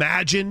even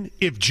imagine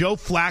if Joe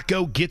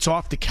Flacco gets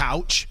off the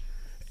couch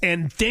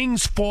and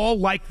things fall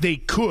like they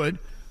could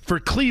for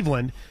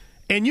Cleveland,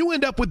 and you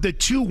end up with the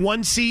 2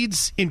 1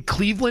 seeds in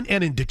Cleveland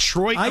and in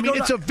Detroit? I mean,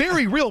 it's a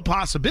very real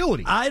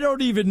possibility. I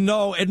don't even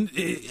know. And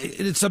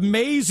it's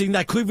amazing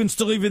that Cleveland's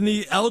still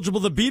even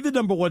eligible to be the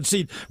number 1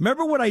 seed.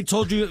 Remember when I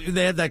told you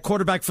they had that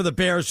quarterback for the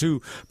Bears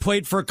who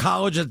played for a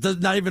college that's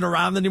not even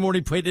around anymore?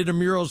 He played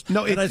intramurals.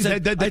 No,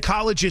 the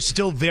college is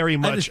still very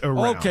much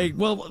around. Okay,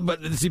 well,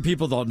 but see,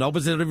 people don't know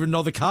because they don't even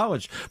know the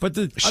college. But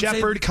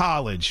Shepherd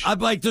College. I'm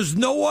like, there's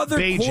no other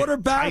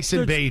quarterback.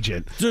 Tyson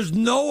Bagent. There's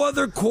no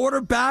other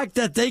quarterback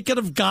that they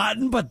could have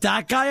gotten but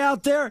that guy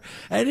out there.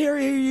 And here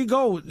you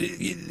go.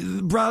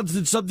 The Browns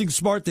did something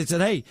smart. They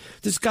said, hey,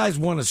 this guy's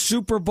won a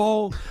Super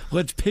Bowl.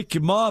 Let's pick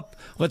him up.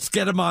 Let's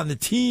get him on the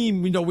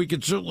team. We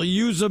can certainly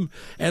use him.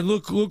 And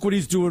look what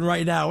he's doing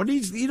right now. And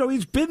he's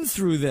been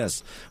through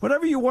this.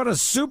 Whenever you won a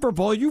Super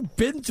Bowl, you've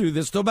been through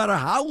this, no matter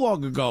how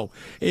long ago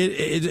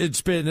it's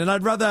been. And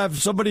I'd rather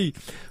have somebody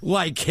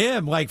like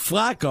him, like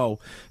Flacco,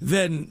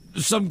 than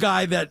some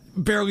guy that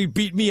barely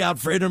beat me out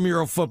for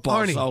intramural football.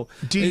 Arnie, so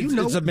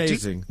it's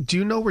amazing. Do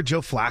you know where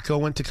Joe Flacco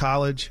went to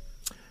college?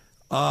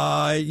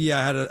 I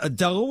had a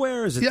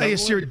Delaware. Is it? Yeah, Delaware?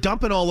 yes, you're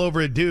dumping all over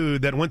a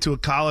dude that went to a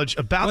college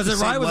about was the it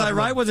same right? Was level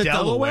I right? Was it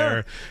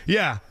Delaware?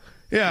 Yeah.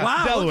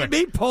 Wow, Delaware. look at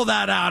me pull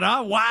that out,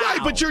 huh? Wow. Right,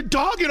 but you're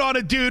dogging on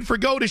a dude for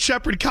going to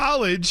Shepherd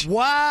College.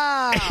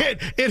 Wow.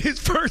 In his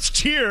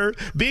first year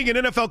being an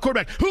NFL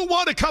quarterback, who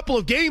won a couple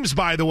of games,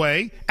 by the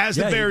way, as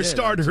the Bears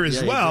starter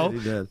as well. He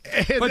did.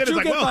 And but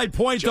you get my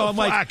point, though. I'm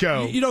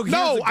Flacco.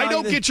 No, I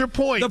don't get your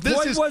point. The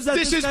point was that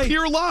this is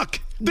pure luck.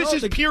 This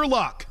is pure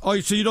luck. Oh,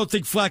 so you don't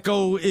think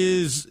Flacco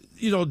is,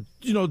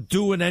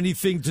 doing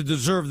anything to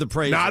deserve the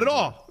praise? Not at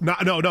all. No.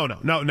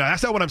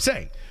 That's not what I'm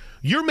saying.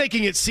 You're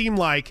making it seem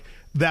like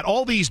that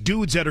all these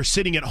dudes that are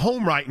sitting at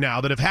home right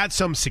now that have had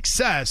some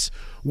success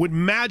would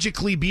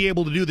magically be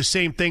able to do the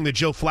same thing that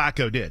Joe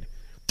Flacco did.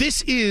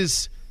 This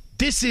is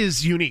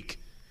unique.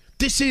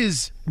 This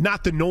is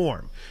not the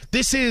norm.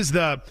 This is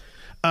the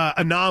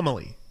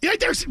anomaly. Yeah,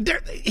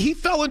 he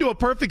fell into a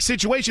perfect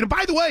situation. And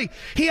by the way,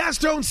 he has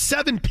thrown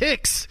 7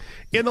 picks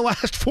in the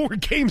last 4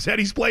 games that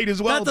he's played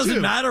as well. That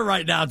doesn't matter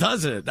right now,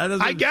 does it?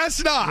 I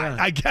guess not. Yeah.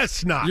 I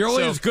guess not. You're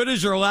only as good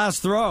as your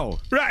last throw.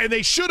 Right, and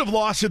they should have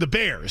lost to the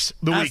Bears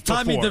the week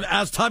before.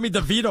 Ask Tommy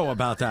DeVito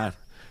about that.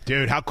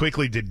 Dude, how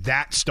quickly did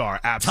that star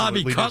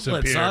absolutely Tommy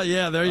Cutlets, disappear? Huh?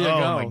 Yeah, there you go.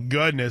 Oh, my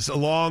goodness.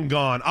 Long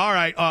gone. All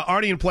right,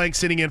 Arnie and Plank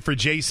sitting in for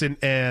Jason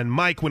and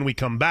Mike when we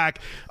come back.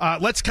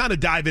 Let's kind of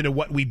dive into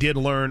what we did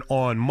learn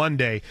on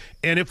Monday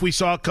and if we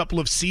saw a couple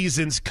of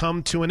seasons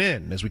come to an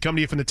end. As we come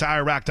to you from the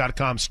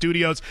TireRack.com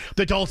studios,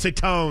 the dulcet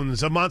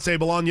tones of Monse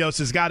Bolaños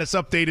has got us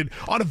updated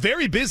on a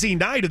very busy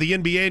night of the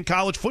NBA and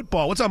college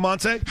football. What's up,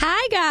 Monse?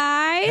 Hi,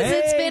 guys. Hey,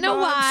 it's been a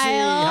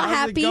while. How's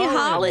Happy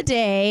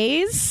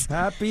holidays.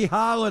 Happy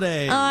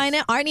holidays. on.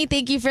 Arnie,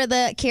 thank you for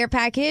the care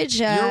package.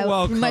 You're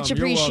welcome. Much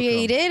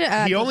appreciated.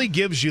 He only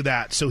gives you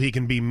that so he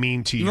can be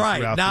mean to you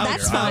throughout the year.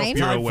 That's fine.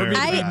 You're aware.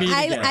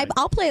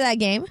 I'll play that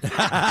game.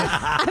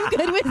 I'm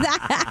good with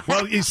that.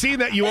 Well, you see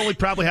that you only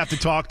probably have to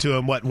talk to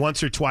him,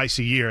 once or twice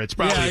a year. It's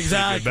probably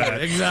exactly.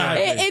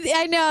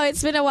 I know.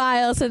 It's been a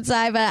while since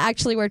I've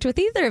actually worked with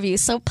either of you,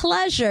 so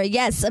pleasure.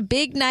 Yes, a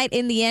big night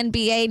in the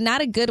NBA.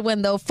 Not a good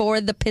one, though,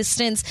 for the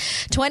Pistons.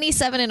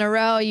 27 in a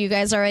row. You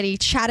guys already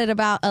chatted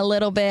about a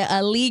little bit.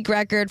 A league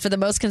record for the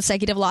most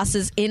consecutive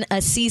losses in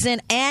a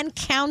season and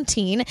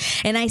counting.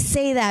 And I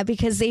say that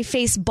because they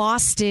face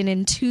Boston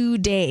in 2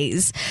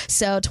 days.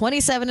 So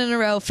 27 in a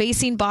row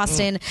facing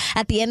Boston.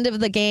 At the end of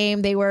the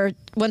game, they were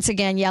once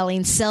again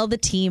yelling, sell the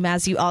team,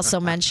 as you also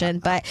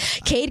mentioned. But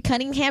Cade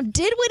Cunningham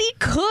did what he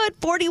could.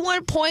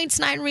 41 points,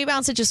 9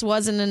 rebounds. It just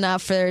wasn't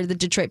enough for the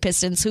Detroit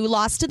Pistons, who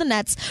lost to the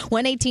Nets.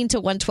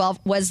 118-112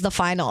 was the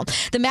final.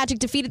 The Magic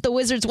defeated the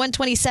Wizards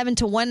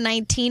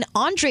 127-119.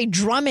 Andre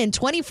Drummond,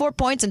 24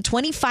 points and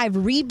 25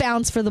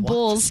 rebounds for the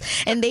Bulls,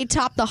 and they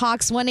topped the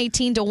Hawks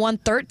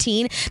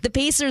 118-113. The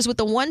Pacers with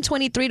the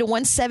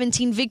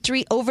 123-117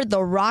 victory over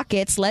the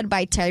Rockets, led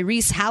by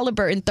Tyrese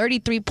Halliburton,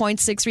 33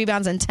 points, 6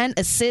 rebounds, and 10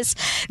 assists.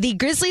 The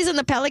Grizzlies and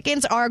the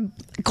Pelicans are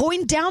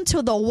going down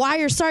to the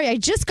wire. Sorry, I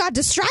just got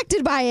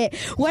distracted by it.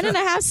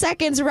 1.5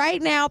 seconds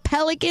right now.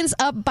 Pelicans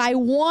up by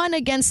 1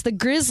 against the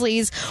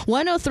Grizzlies,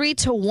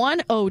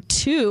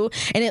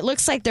 103-102. And it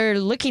looks like they're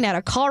looking at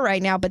a call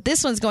right now, but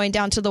this one's going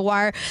down to the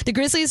wire. The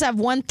Grizzlies have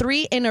won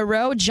 3 in a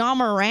row. John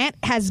Morant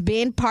has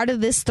been part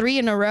of this 3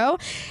 in a row,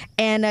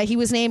 and he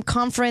was named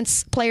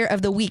Conference Player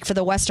of the Week for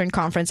the Western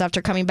Conference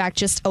after coming back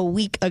just a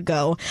week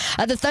ago.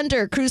 The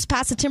Thunder cruised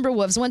past the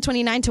Timberwolves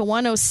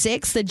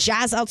 129-106. The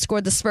Jazz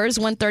outscored the Spurs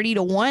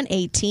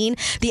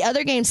 130-118. The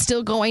other game's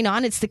still going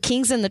on. It's the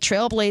Kings and the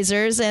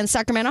Trailblazers, and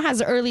Sacramento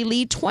has an early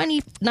lead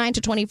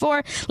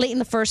 29-24 late in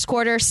the first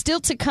quarter. Still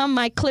to come,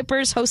 my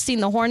Clippers hosting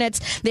the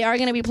Hornets. They are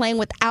going to be playing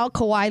without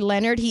Kawhi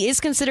Leonard. He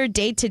is considered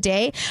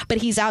day-to-day, but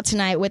he's out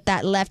tonight with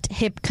that left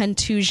hip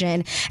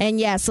contusion. And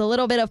yes, a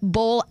little bit of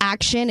bowl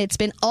action. It's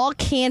been all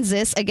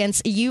Kansas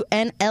against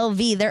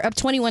UNLV. They're up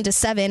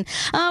 21-7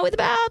 with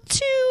about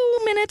 2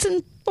 minutes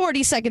and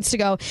 40 seconds to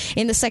go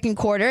in the second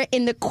quarter.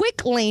 In the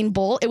Quick Lane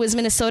Bowl, it was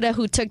Minnesota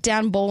who took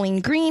down Bowling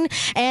Green.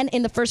 And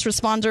in the First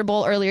Responder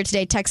Bowl earlier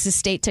today, Texas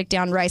State took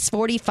down Rice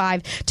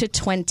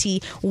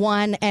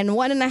 45-21. And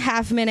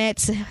 1.5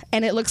 minutes,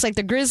 and it looks like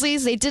the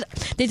Grizzlies, they did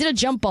a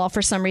jump ball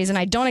for some reason.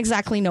 I don't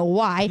exactly know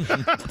why.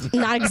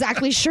 Not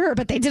exactly sure,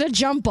 but they did a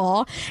jump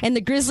ball. And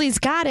the Grizzlies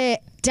got it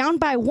down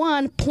by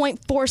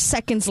 1.4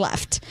 seconds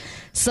left.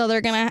 So they're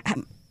going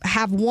to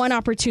have one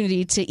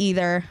opportunity to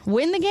either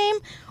win the game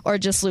or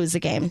just lose the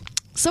game.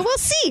 So we'll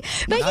see.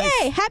 But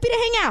yay, happy to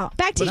hang out.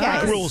 Back to you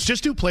guys. Rules.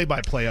 Just do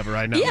play-by-play of it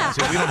right now. Yeah.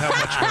 We don't have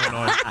much going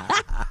on.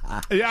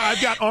 Yeah,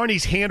 I've got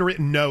Arnie's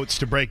handwritten notes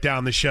to break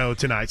down the show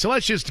tonight. So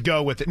let's just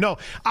go with it. No,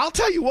 I'll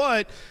tell you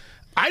what.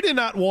 I did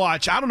not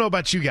watch. I don't know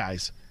about you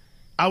guys.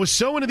 I was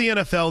so into the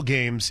NFL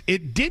games,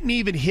 it didn't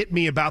even hit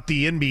me about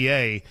the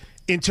NBA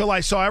until I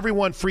saw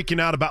everyone freaking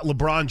out about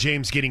LeBron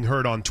James getting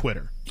hurt on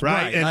Twitter.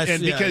 Right?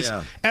 And because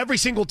every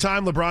single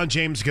time LeBron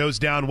James goes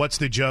down, what's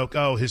the joke?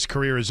 Oh, his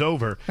career is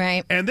over.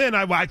 Right. And then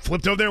I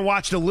flipped over there and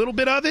watched a little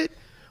bit of it.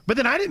 But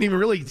then I didn't even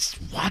really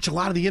watch a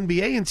lot of the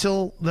NBA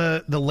until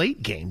the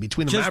late game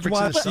between the Mavericks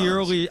and the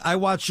Suns. I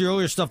watched the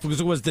earlier stuff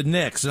because it was the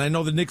Knicks, and I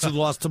know the Knicks had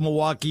lost to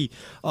Milwaukee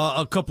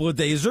a couple of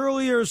days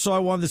earlier, so I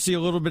wanted to see a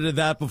little bit of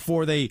that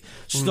before they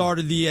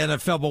started the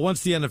NFL. But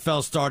once the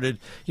NFL started,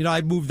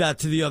 I moved that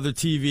to the other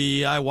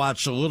TV. I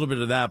watched a little bit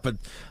of that, but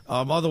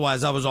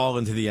otherwise I was all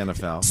into the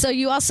NFL. So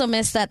you also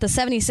missed that the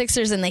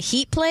 76ers and the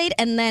Heat played,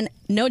 and then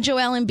no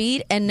Joel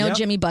Embiid and no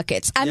Jimmy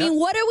Buckets. I mean,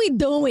 what are we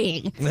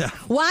doing? Yeah.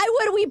 Why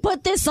would we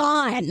put this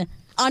on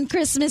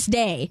Christmas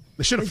Day?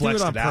 They should have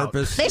flexed it out.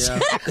 Purpose. They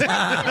should have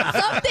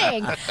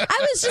something. I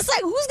was just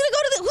like, who's going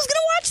to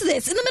watch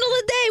this in the middle of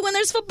the day when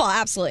there's football?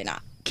 Absolutely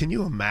not. Can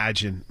you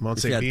imagine,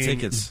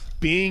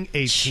 being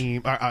a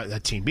team,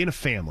 being a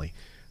family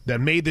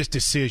that made this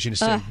decision to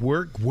say,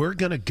 we're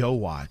going to go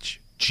watch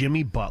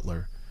Jimmy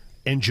Butler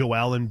and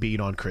Joel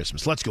Embiid on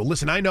Christmas. Let's go.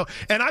 Listen, I know,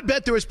 and I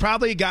bet there was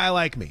probably a guy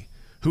like me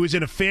who is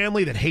in a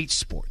family that hates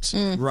sports,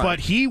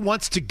 but he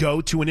wants to go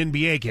to an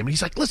NBA game. And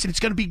he's like, listen, it's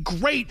going to be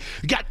great.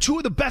 You got 2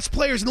 of the best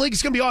players in the league.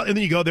 It's going to be all, and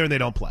then you go there and they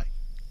don't play.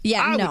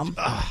 Yeah,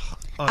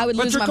 I would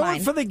lose my mind. But you're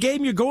going for the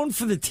game. You're going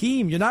for the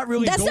team. You're not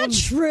really That's going. not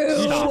true.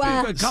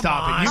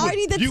 Stop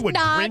it. You would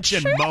wrench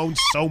and moan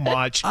so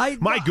much.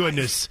 My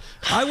goodness.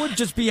 I would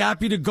just be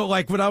happy to go,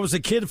 like when I was a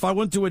kid, if I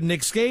went to a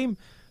Knicks game,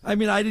 I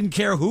mean, I didn't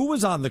care who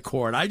was on the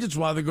court. I just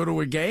wanted to go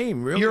to a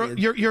game. Really,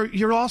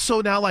 you're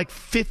also now like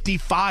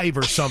 55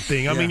 or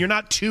something. I mean, you're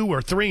not 2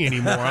 or 3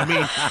 anymore. I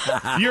mean,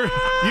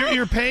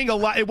 you're paying a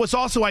lot. It was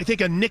also, I think,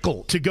 a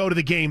nickel to go to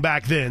the game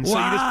back then. So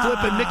you just flip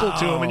a nickel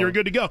to them and you're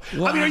good to go.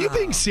 Wow. I mean, are you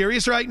being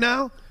serious right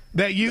now?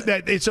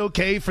 That it's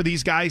okay for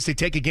these guys to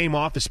take a game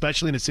off,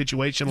 especially in a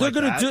situation like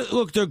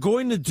that? They're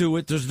going to do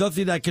it. There's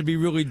nothing that can be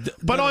really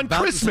But on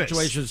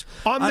Christmas,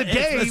 on the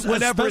day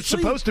whenever it's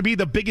supposed to be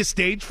the biggest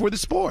stage for the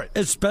sport.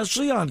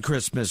 Especially on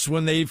Christmas,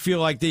 when they feel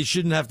like they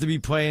shouldn't have to be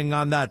playing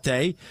on that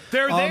day.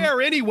 They're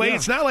there anyway. Yeah.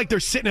 It's not like they're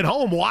sitting at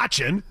home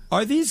watching.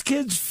 Are these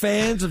kids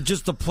fans of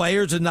just the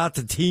players and not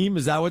the team?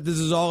 Is that what this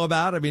is all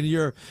about? I mean,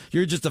 you're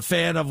just a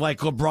fan of like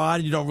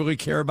LeBron. You don't really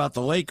care about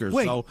the Lakers.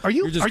 Wait, so are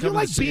you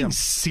like being him.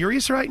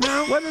 serious right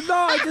now? No,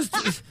 I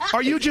just.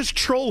 Are you just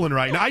trolling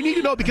right now? I need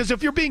to know, because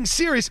if you're being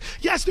serious,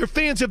 yes, they're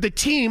fans of the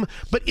team,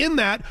 but in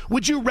that,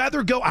 would you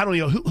rather go? I don't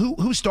know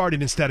who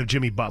started instead of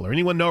Jimmy Butler.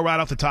 Anyone know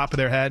right off the top of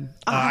their head?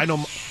 I know,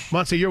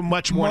 Monse, you're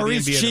much more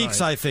Maurice in the NBA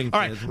Cheeks, I think.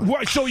 All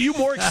right, so you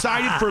more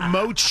excited for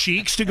Mo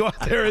Cheeks to go out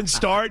there and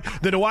start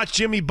than to watch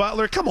Jimmy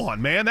Butler? Come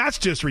on, man, that's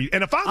just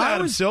and if I'm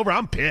Adam Silver,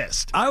 I'm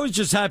pissed. I was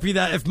just happy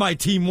that if my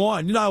team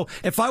won,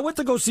 if I went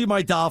to go see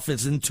my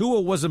Dolphins and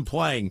Tua wasn't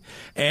playing,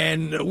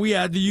 and we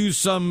had to use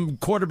some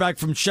quarterback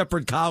from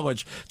Shepherd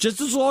College,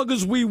 just as long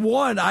as we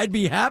won, I'd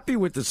be happy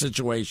with the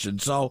situation.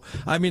 So,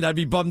 I mean, I'd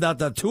be bummed out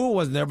that Tua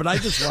wasn't there, but I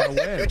just want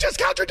to win. You just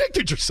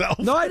contradicted yourself.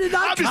 No, I did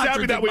not. I'm just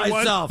happy that we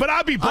won, but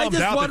I'd be bummed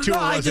out that Tua wasn't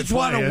playing. I just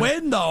want to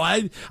win, though.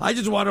 I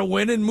just want to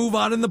win and move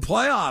on in the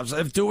playoffs.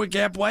 If Tua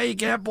can't play, he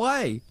can't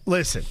play.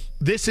 Listen,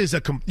 this is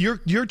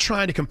you're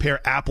trying to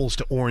compare apples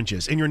to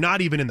oranges, and you're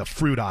not even in the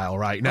fruit aisle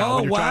right now. Oh,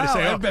 when you're wow.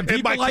 trying to say,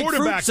 if my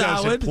quarterback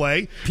doesn't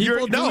play,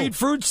 people do eat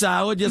fruit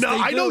salad. Yes,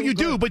 I know you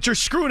do, but you're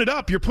screwing it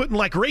up. You're putting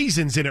like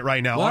raisins in it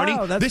right now,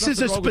 Arnie. This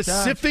is a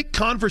specific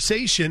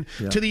conversation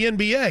to the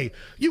NBA.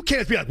 You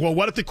can't be like, well,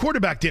 what if the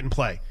quarterback didn't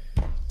play?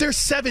 There's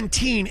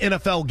 17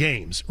 NFL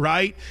games,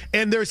 right?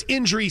 And there's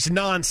injuries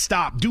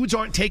nonstop. Dudes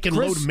aren't taking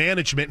load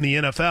management in the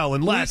NFL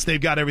unless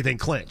they've got everything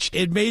clinched.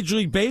 In Major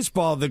League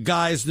Baseball, the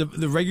guys, the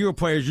regular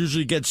players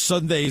usually get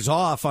Sundays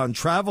off on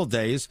travel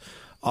days.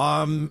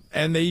 And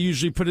they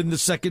usually put in the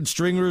second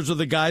stringers or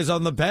the guys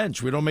on the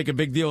bench. We don't make a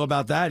big deal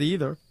about that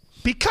either.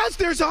 Because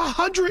there's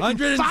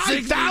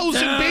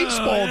 105,000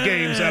 baseball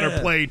games that are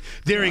played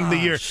during the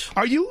year. It's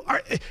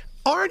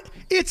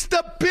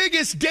the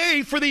biggest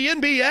day for the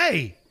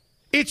NBA.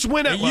 It's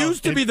when it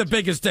used to be the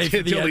biggest day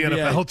for the NBA. Until the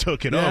NFL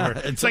took it over.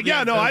 It's like,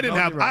 I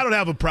don't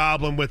have a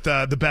problem with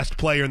the best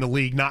player in the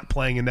league not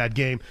playing in that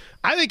game.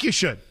 I think you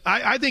should.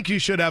 I think you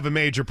should have a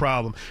major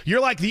problem.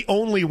 You're like the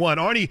only one.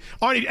 Arnie,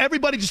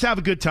 everybody just have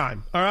a good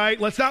time, all right?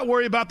 Let's not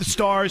worry about the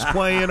stars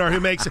playing or who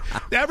makes it.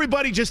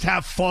 Everybody just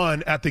have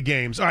fun at the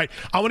games. All right,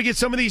 I want to get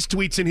some of these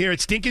tweets in here.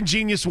 It's Stinkin'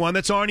 Genius 1.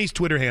 That's Arnie's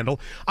Twitter handle.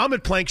 I'm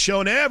at Plank Show,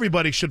 and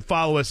everybody should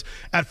follow us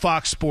at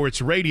Fox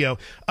Sports Radio.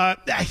 I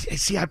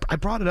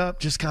brought it up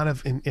just kind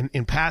of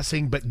in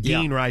passing, but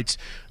Dean writes,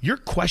 you're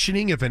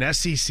questioning if an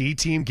SEC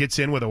team gets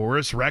in with a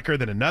worse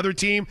record than another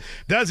team?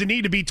 Doesn't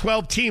need to be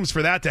 12 teams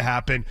for that to happen.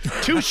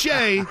 Touche.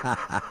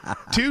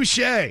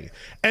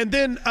 And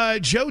then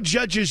Joe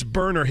Judge's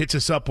burner hits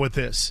us up with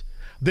this.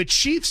 The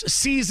Chiefs'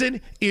 season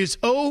is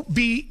over.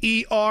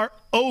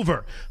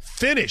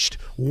 Finished,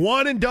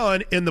 one and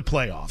done in the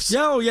playoffs.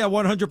 Yeah,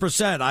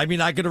 100%. I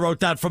mean, I could have wrote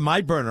that from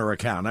my burner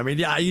account. I mean,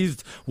 he's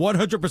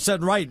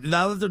 100% right.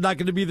 Now that they're not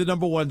going to be the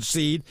number one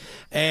seed,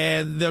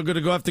 and they're going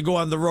to have to go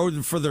on the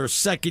road for their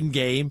second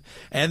game,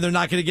 and they're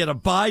not going to get a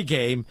bye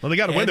game. Well, they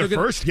got to win their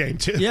first game,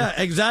 too. Yeah,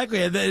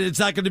 exactly. And it's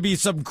not going to be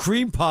some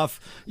cream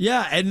puff.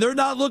 Yeah, and they're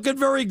not looking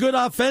very good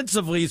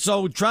offensively.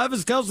 So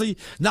Travis Kelce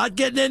not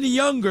getting any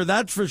younger,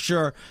 that's for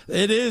sure.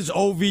 It is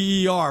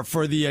OVER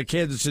for the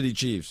Kansas City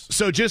Chiefs.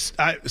 So just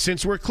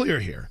since we're clear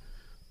here,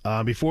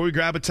 before we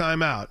grab a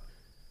timeout,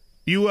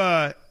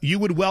 you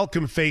would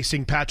welcome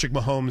facing Patrick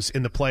Mahomes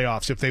in the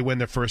playoffs if they win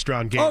their first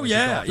round game. Oh,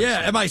 yeah.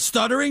 Am I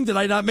stuttering? Did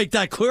I not make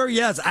that clear?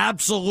 Yes,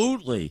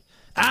 absolutely.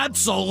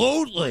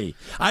 Absolutely.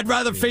 I'd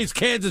rather face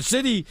Kansas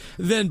City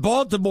than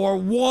Baltimore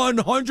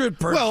 100%.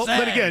 Well,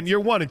 then again,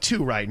 you're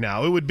 1-2 right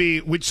now. It would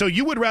be so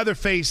you would rather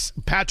face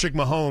Patrick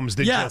Mahomes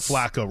than Joe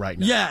Flacco right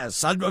now.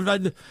 Yes. I'd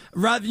rather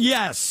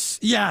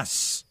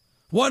yes.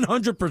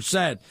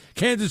 100%.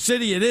 Kansas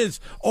City, it is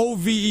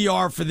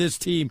OVER for this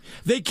team.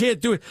 They can't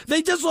do it.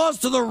 They just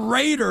lost to the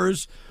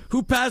Raiders,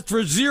 who passed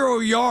for 0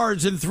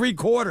 yards in 3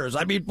 quarters.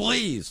 I mean,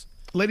 please.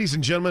 Ladies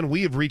and gentlemen,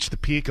 we have reached the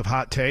peak of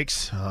hot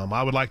takes.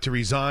 I would like to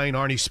resign.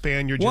 Arnie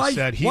Spanier just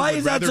said he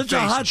would rather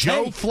face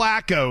Joe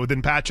Flacco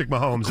than Patrick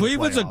Mahomes.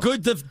 Cleveland's a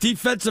good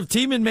defensive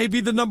team and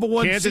maybe the number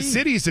one Kansas seed.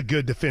 City's a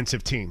good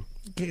defensive team.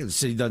 Kansas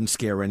City doesn't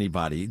scare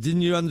anybody.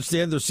 Didn't you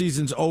understand their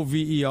season's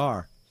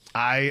OVER?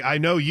 I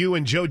know you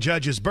and Joe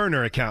Judge's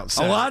burner account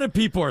said. A lot of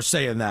people are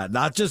saying that,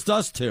 not just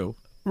us two.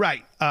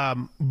 Right.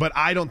 But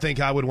I don't think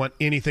I would want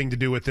anything to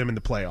do with them in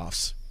the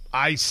playoffs.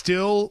 I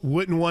still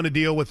wouldn't want to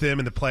deal with them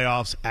in the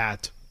playoffs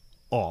at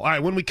all. All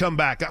right, when we come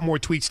back, got more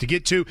tweets to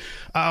get to.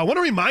 I want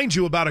to remind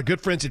you about our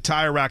good friends at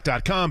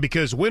TireRack.com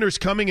because winter's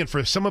coming, and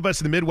for some of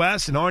us in the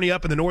Midwest and Arnie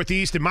up in the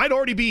Northeast, it might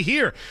already be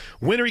here.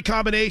 Wintry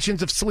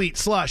combinations of sleet,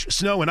 slush,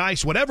 snow, and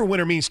ice. Whatever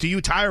winter means to you,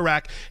 Tire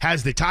Rack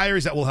has the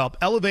tires that will help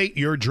elevate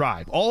your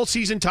drive.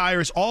 All-season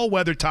tires,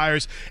 all-weather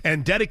tires,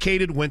 and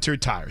dedicated winter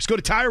tires. Go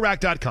to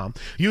TireRack.com.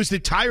 Use the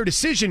Tire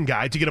Decision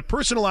Guide to get a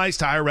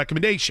personalized tire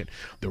recommendation.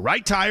 The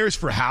right tires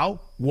for how,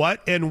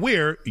 what, and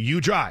where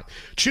you drive.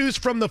 Choose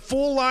from the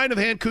full line of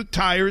hand-cooked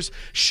tires,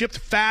 shipped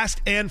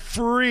fast and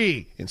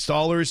free.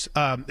 Installers,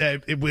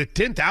 with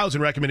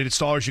 10,000 recommended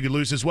installers, you could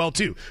lose as well,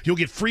 too. You'll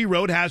get free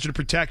road hazard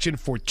protection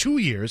for 2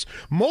 years.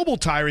 Mobile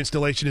tire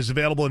installation is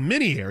available in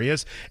many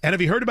areas. And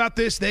have you heard about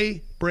this?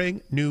 They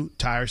bring new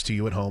tires to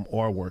you at home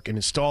or work and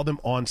install them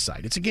on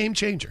site. It's a game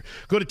changer.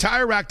 Go to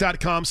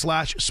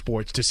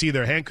TireRack.com/sports to see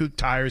their hand-cooked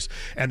tires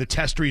and the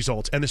test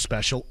results and the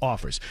special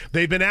offers.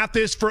 They've been at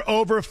this for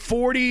over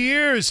 40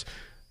 years.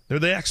 They're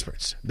the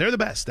experts. They're the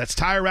best. That's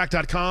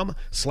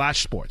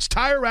TireRack.com/sports.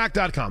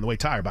 TireRack.com, the way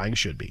tire buying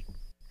should be.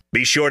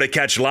 Be sure to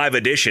catch live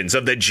editions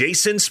of The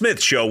Jason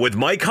Smith Show with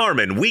Mike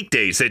Harmon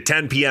weekdays at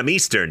 10 p.m.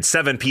 Eastern,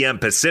 7 p.m.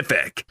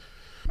 Pacific.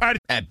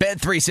 At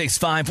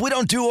Bet365, we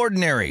don't do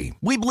ordinary.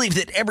 We believe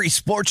that every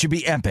sport should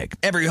be epic.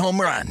 Every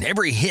home run,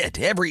 every hit,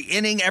 every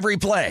inning, every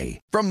play.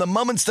 From the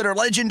moments that are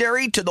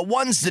legendary to the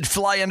ones that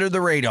fly under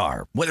the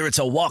radar. Whether it's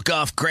a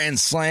walk-off grand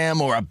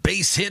slam or a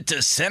base hit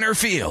to center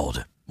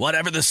field.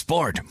 Whatever the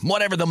sport,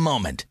 whatever the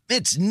moment,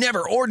 it's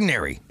never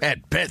ordinary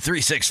at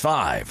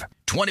Bet365.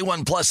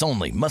 21 plus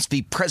only. Must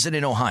be present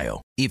in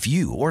Ohio. If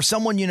you or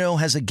someone you know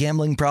has a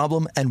gambling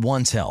problem and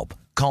wants help,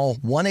 call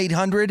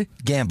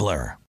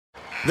 1-800-GAMBLER.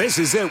 This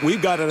is it.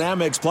 We've got an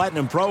Amex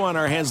Platinum Pro on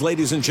our hands,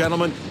 ladies and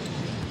gentlemen.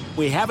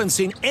 We haven't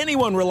seen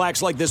anyone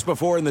relax like this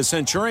before in the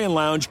Centurion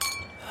Lounge.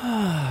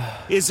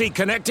 Is he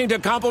connecting to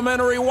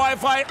complimentary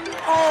Wi-Fi?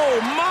 Oh,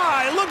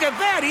 my. Look at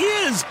that. He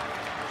is.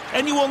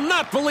 And you will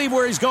not believe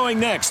where he's going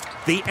next.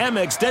 The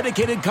Amex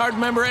dedicated card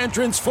member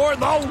entrance for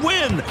the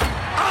win.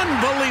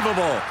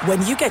 Unbelievable.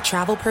 When you get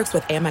travel perks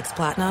with Amex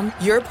Platinum,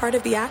 you're part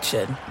of the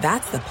action.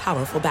 That's the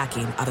powerful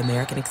backing of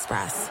American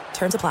Express.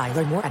 Terms apply.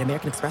 Learn more at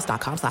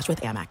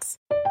americanexpress.com/withAmex.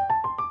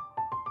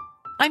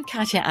 I'm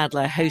Katya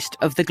Adler, host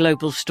of The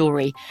Global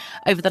Story.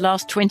 Over the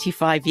last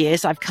 25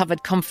 years, I've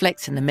covered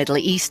conflicts in the Middle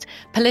East,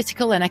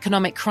 political and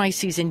economic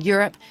crises in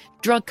Europe,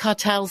 drug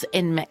cartels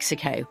in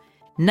Mexico.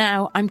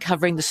 Now I'm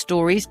covering the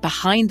stories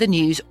behind the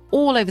news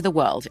all over the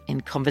world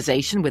in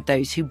conversation with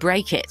those who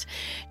break it.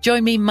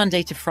 Join me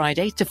Monday to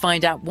Friday to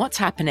find out what's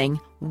happening,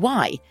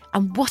 why,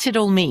 and what it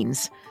all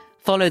means.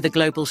 Follow The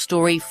Global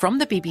Story from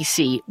the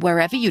BBC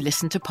wherever you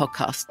listen to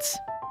podcasts.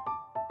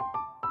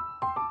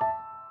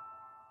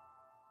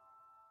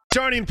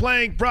 Starting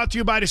Playing brought to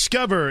you by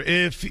Discover.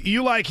 If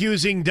you like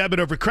using debit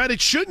over credit,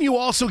 shouldn't you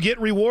also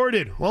get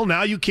rewarded? Well,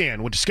 now you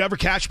can. With Discover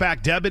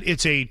Cashback Debit,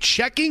 it's a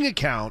checking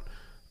account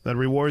that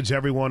rewards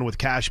everyone with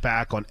cash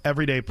back on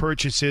everyday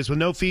purchases with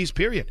no fees,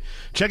 period.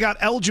 Check out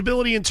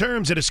eligibility and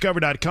terms at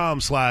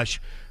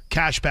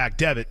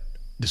discover.com/cashbackdebit.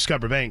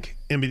 Discover Bank,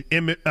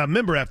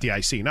 member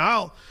FDIC. Now,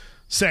 I'll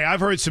say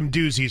I've heard some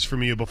doozies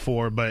from you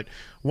before, but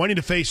wanting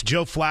to face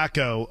Joe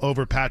Flacco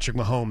over Patrick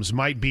Mahomes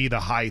might be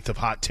the height of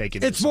hot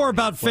taking. It's more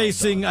about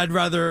facing. I'd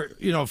rather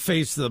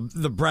face the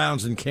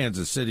Browns in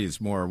Kansas City. It's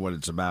more what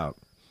it's about.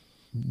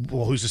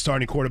 Well, who's the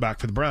starting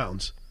quarterback for the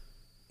Browns?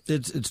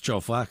 It's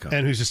Joe Flacco.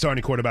 And who's the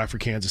starting quarterback for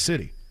Kansas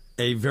City?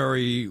 A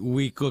very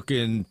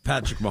weak-looking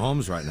Patrick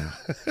Mahomes right now.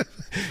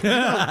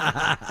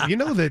 You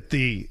know that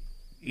the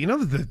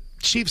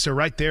Chiefs are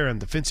right there in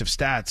defensive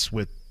stats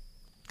with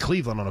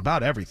Cleveland on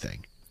about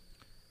everything.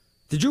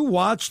 Did you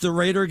watch the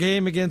Raider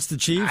game against the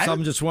Chiefs?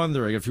 I'm just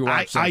wondering if you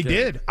watched that I game.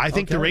 did. I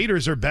think the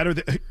Raiders are better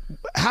than.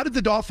 How did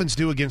the Dolphins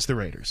do against the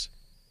Raiders?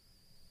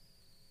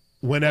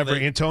 Whenever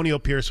Antonio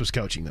Pierce was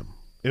coaching them.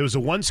 It was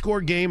a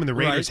one-score game, and the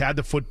Raiders had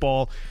the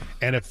football.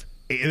 And if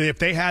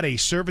they had a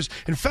service,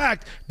 in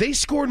fact, they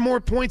scored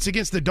more points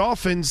against the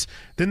Dolphins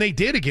than they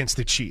did against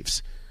the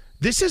Chiefs.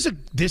 This is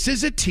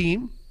a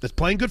team that's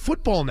playing good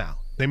football now.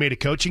 They made a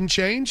coaching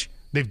change.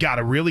 They've got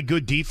a really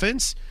good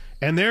defense,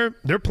 and they're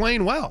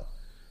playing well.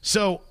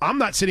 So I'm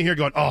not sitting here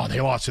going, "Oh,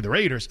 they lost to the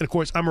Raiders." And of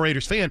course, I'm a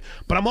Raiders fan,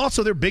 but I'm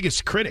also their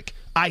biggest critic.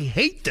 I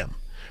hate them.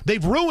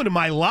 They've ruined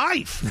my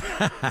life.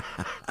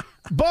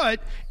 But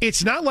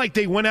it's not like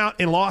they went out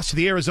and lost to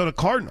the Arizona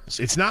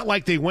Cardinals. It's not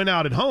like they went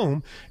out at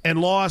home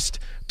and lost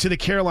to the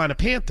Carolina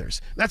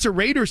Panthers. That's a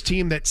Raiders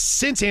team that,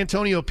 since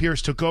Antonio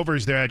Pierce took over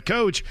as their head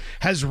coach,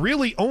 has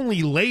really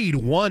only laid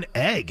one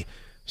egg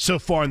so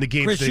far in the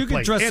games they've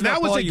played. And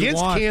that was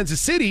against Kansas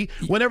City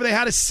whenever they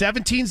had a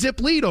 17-zip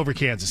lead over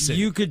Kansas City.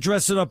 You could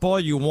dress it up all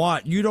you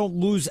want. You don't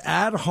lose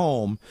at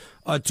home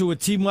to a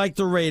team like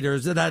the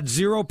Raiders that had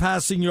 0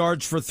 passing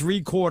yards for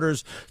 3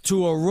 quarters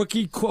to a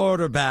rookie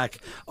quarterback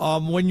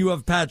when you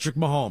have Patrick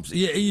Mahomes.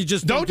 You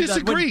just don't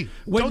disagree.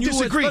 Don't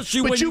disagree.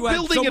 Especially when you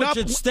had so much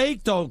at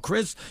stake, though,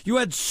 Chris. You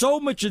had so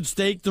much at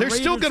stake. They're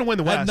still going to win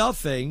the West. Had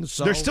nothing.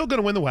 So. They're still going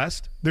to win the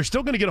West. They're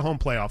still going to get a home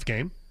playoff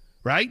game.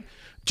 right?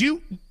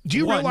 Do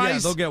you realize? Yeah,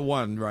 they'll get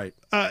one, right.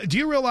 Do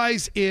you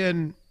realize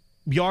in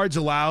yards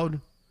allowed,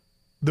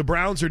 the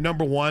Browns are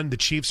number 1, the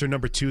Chiefs are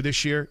number 2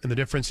 this year, and the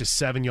difference is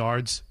 7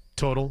 yards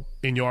total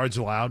in yards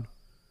allowed?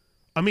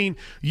 I mean,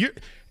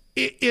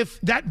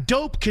 if that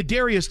dope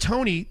Kadarius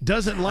Toney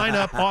doesn't line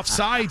up off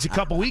sides a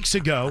couple weeks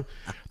ago,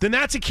 then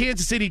that's a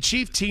Kansas City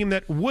Chief team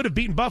that would have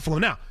beaten Buffalo.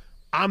 Now,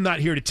 I'm not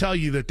here to tell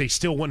you that they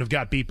still wouldn't have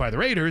got beat by the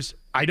Raiders.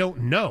 I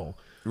don't know.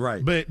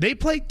 Right. But they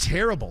played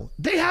terrible.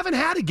 They haven't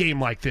had a game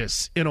like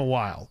this in a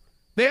while.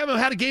 They haven't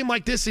had a game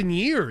like this in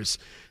years.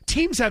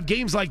 Teams have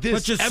games like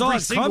this every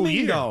single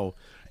year. Though.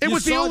 It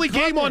was the only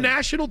game on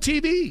national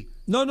TV.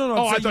 No.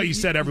 Oh, I thought you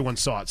said everyone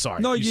saw it.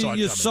 Sorry. No,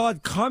 you saw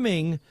it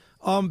coming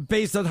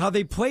based on how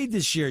they played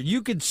this year.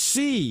 You could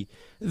see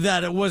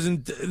that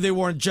they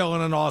weren't gelling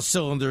on all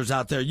cylinders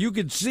out there. You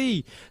could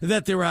see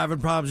that they were having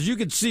problems. You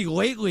could see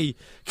lately,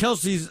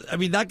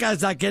 that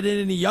guy's not getting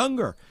any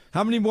younger.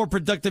 How many more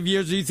productive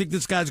years do you think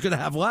this guy's going to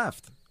have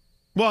left?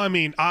 Well, I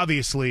mean,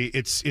 obviously,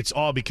 it's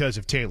all because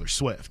of Taylor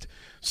Swift.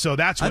 So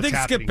that's what's happening.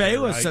 I think Skip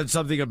Bayless right? said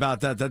something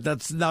about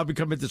that's now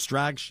become a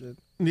distraction.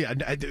 Yeah,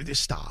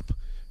 stop.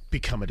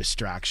 Become a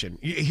distraction.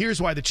 Here's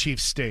why the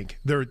Chiefs stink.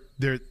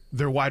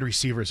 Their wide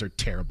receivers are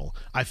terrible.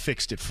 I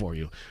fixed it for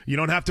you. You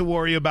don't have to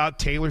worry about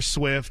Taylor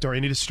Swift or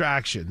any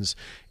distractions.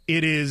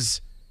 It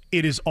is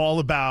all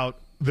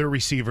about their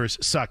receivers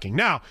sucking.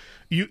 Now,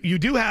 you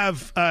do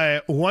have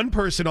one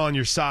person on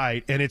your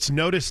side, and it's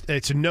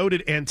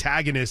noted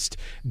antagonist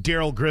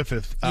Daryl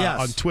Griffith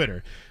on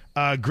Twitter.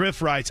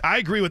 Griff writes, I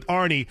agree with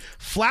Arnie.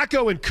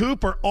 Flacco and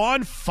Coop are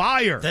on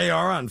fire. They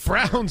are on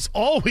fire. Browns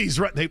always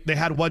run. They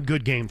had one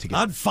good game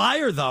together. On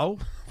fire, though.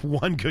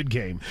 One good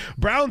game.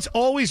 Browns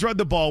always run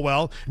the ball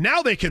well.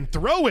 Now they can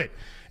throw it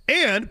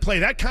and play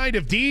that kind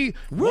of D.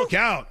 Look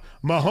out.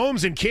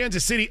 Mahomes and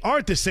Kansas City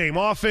aren't the same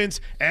offense,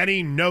 and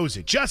he knows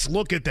it. Just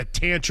look at the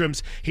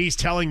tantrums. He's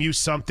telling you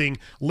something.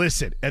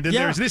 Listen. And then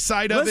there's this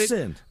side of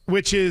it,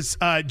 which is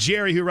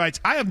Jerry, who writes,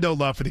 I have no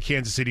love for the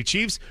Kansas City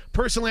Chiefs.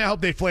 Personally, I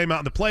hope they flame out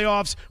in the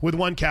playoffs with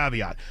one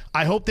caveat.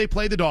 I hope they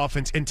play the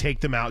Dolphins and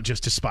take them out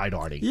just to spite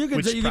Arnie. You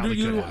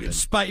can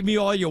spite me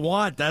all you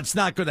want. That's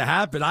not going to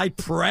happen. I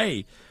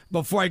pray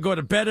before I go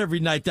to bed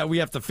every night that we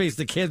have to face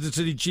the Kansas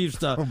City Chiefs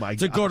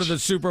to go to the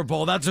Super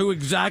Bowl. That's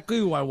exactly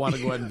who I want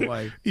to go ahead and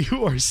play.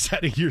 You are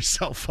setting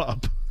yourself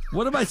up.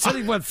 What am I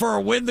setting for a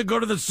win to go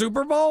to the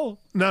Super Bowl?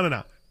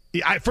 No.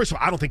 First of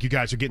all, I don't think you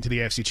guys are getting to the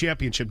AFC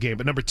Championship game.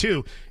 But number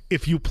 2,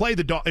 if you play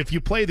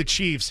the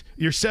Chiefs,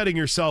 you're setting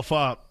yourself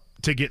up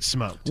to get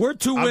smoked. We're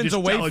 2 wins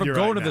away from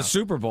going to the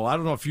Super Bowl. I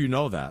don't know if you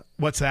know that.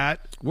 What's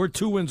that? We're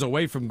 2 wins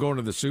away from going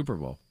to the Super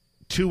Bowl.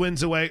 2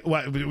 wins away?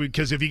 What?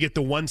 Because if you get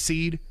the 1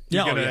 seed,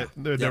 you get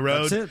the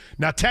road. That's it.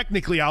 Now,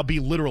 technically, I'll be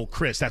literal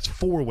Chris. That's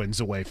 4 wins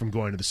away from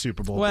going to the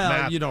Super Bowl.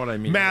 Well, you know what I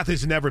mean. Math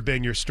has never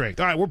been your strength.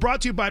 All right, we're brought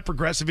to you by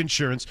Progressive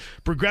Insurance.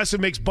 Progressive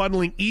makes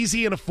bundling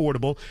easy and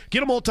affordable.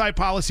 Get a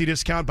multi-policy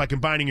discount by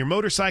combining your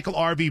motorcycle,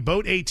 RV,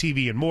 boat,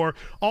 ATV, and more.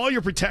 All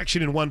your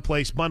protection in one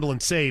place. Bundle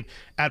and save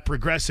at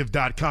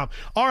Progressive.com.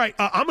 All right,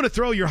 I'm going to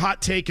throw your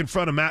hot take in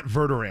front of Matt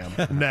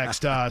Verderame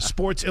next.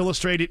 Sports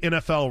Illustrated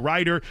NFL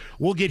writer.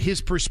 We'll get his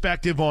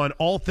perspective on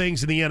all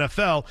things in the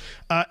NFL.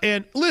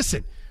 And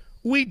listen,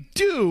 we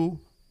do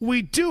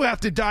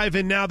have to dive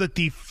in now that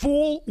the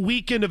full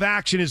weekend of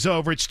action is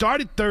over. It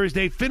started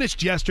Thursday,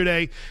 finished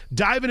yesterday.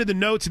 Dive into the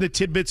notes and the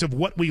tidbits of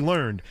what we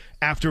learned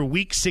after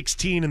Week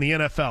 16 in the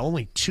NFL.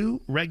 Only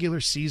 2 regular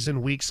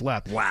season weeks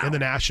left in the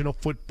National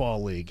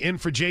Football League. In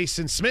for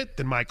Jason Smith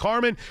and Mike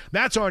Harmon,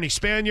 that's Arnie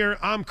Spanier.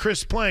 I'm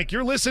Chris Plank.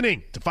 You're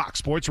listening to Fox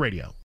Sports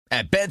Radio.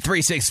 At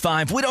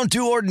Bet365, we don't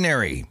do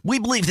ordinary. We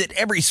believe that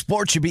every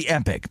sport should be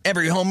epic.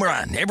 Every home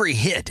run, every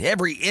hit,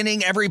 every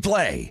inning, every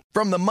play.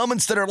 From the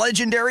moments that are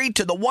legendary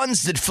to the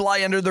ones that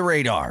fly under the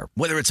radar.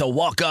 Whether it's a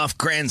walk-off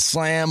grand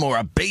slam or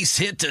a base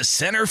hit to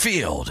center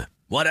field.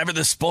 Whatever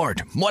the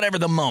sport, whatever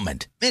the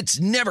moment. It's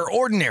never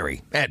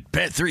ordinary at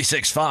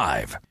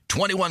Bet365.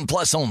 21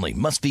 plus only.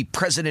 Must be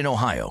present in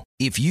Ohio.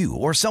 If you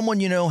or someone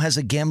you know has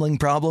a gambling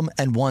problem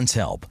and wants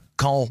help,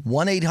 call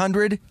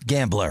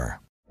 1-800-GAMBLER.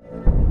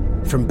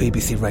 From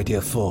BBC Radio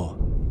 4,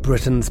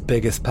 Britain's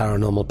biggest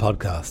paranormal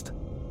podcast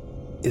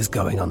is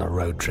going on a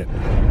road trip.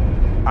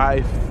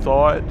 I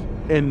thought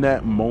in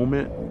that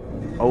moment,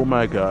 oh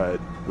my God,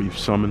 we've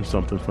summoned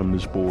something from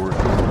this board.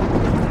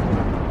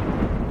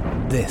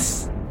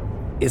 This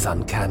is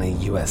Uncanny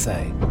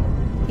USA.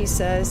 He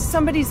says,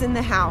 somebody's in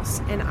the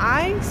house, and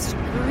I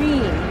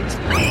screamed.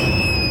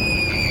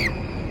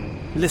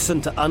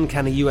 Listen to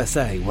Uncanny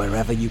USA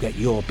wherever you get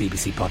your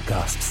BBC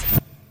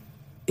podcasts,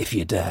 if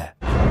you dare.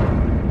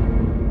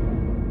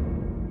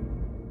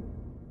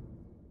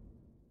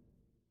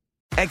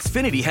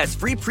 Xfinity has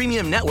free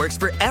premium networks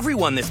for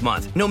everyone this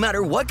month, no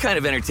matter what kind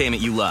of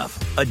entertainment you love.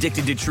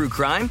 Addicted to true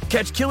crime?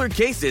 Catch killer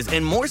cases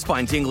and more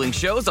spine-tingling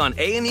shows on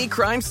A&E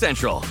Crime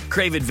Central.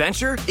 Crave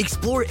adventure?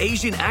 Explore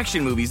Asian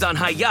action movies on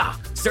Hi-Ya.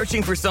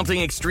 Searching for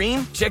something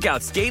extreme? Check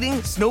out skating,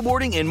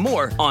 snowboarding, and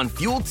more on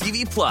Fuel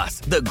TV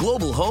Plus, the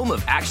global home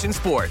of action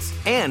sports.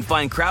 And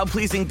find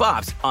crowd-pleasing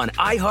bops on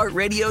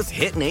iHeartRadio's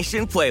Hit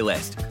Nation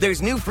playlist.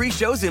 There's new free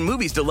shows and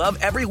movies to love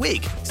every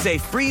week. Say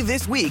free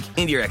this week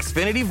in your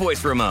Xfinity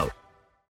voice remote.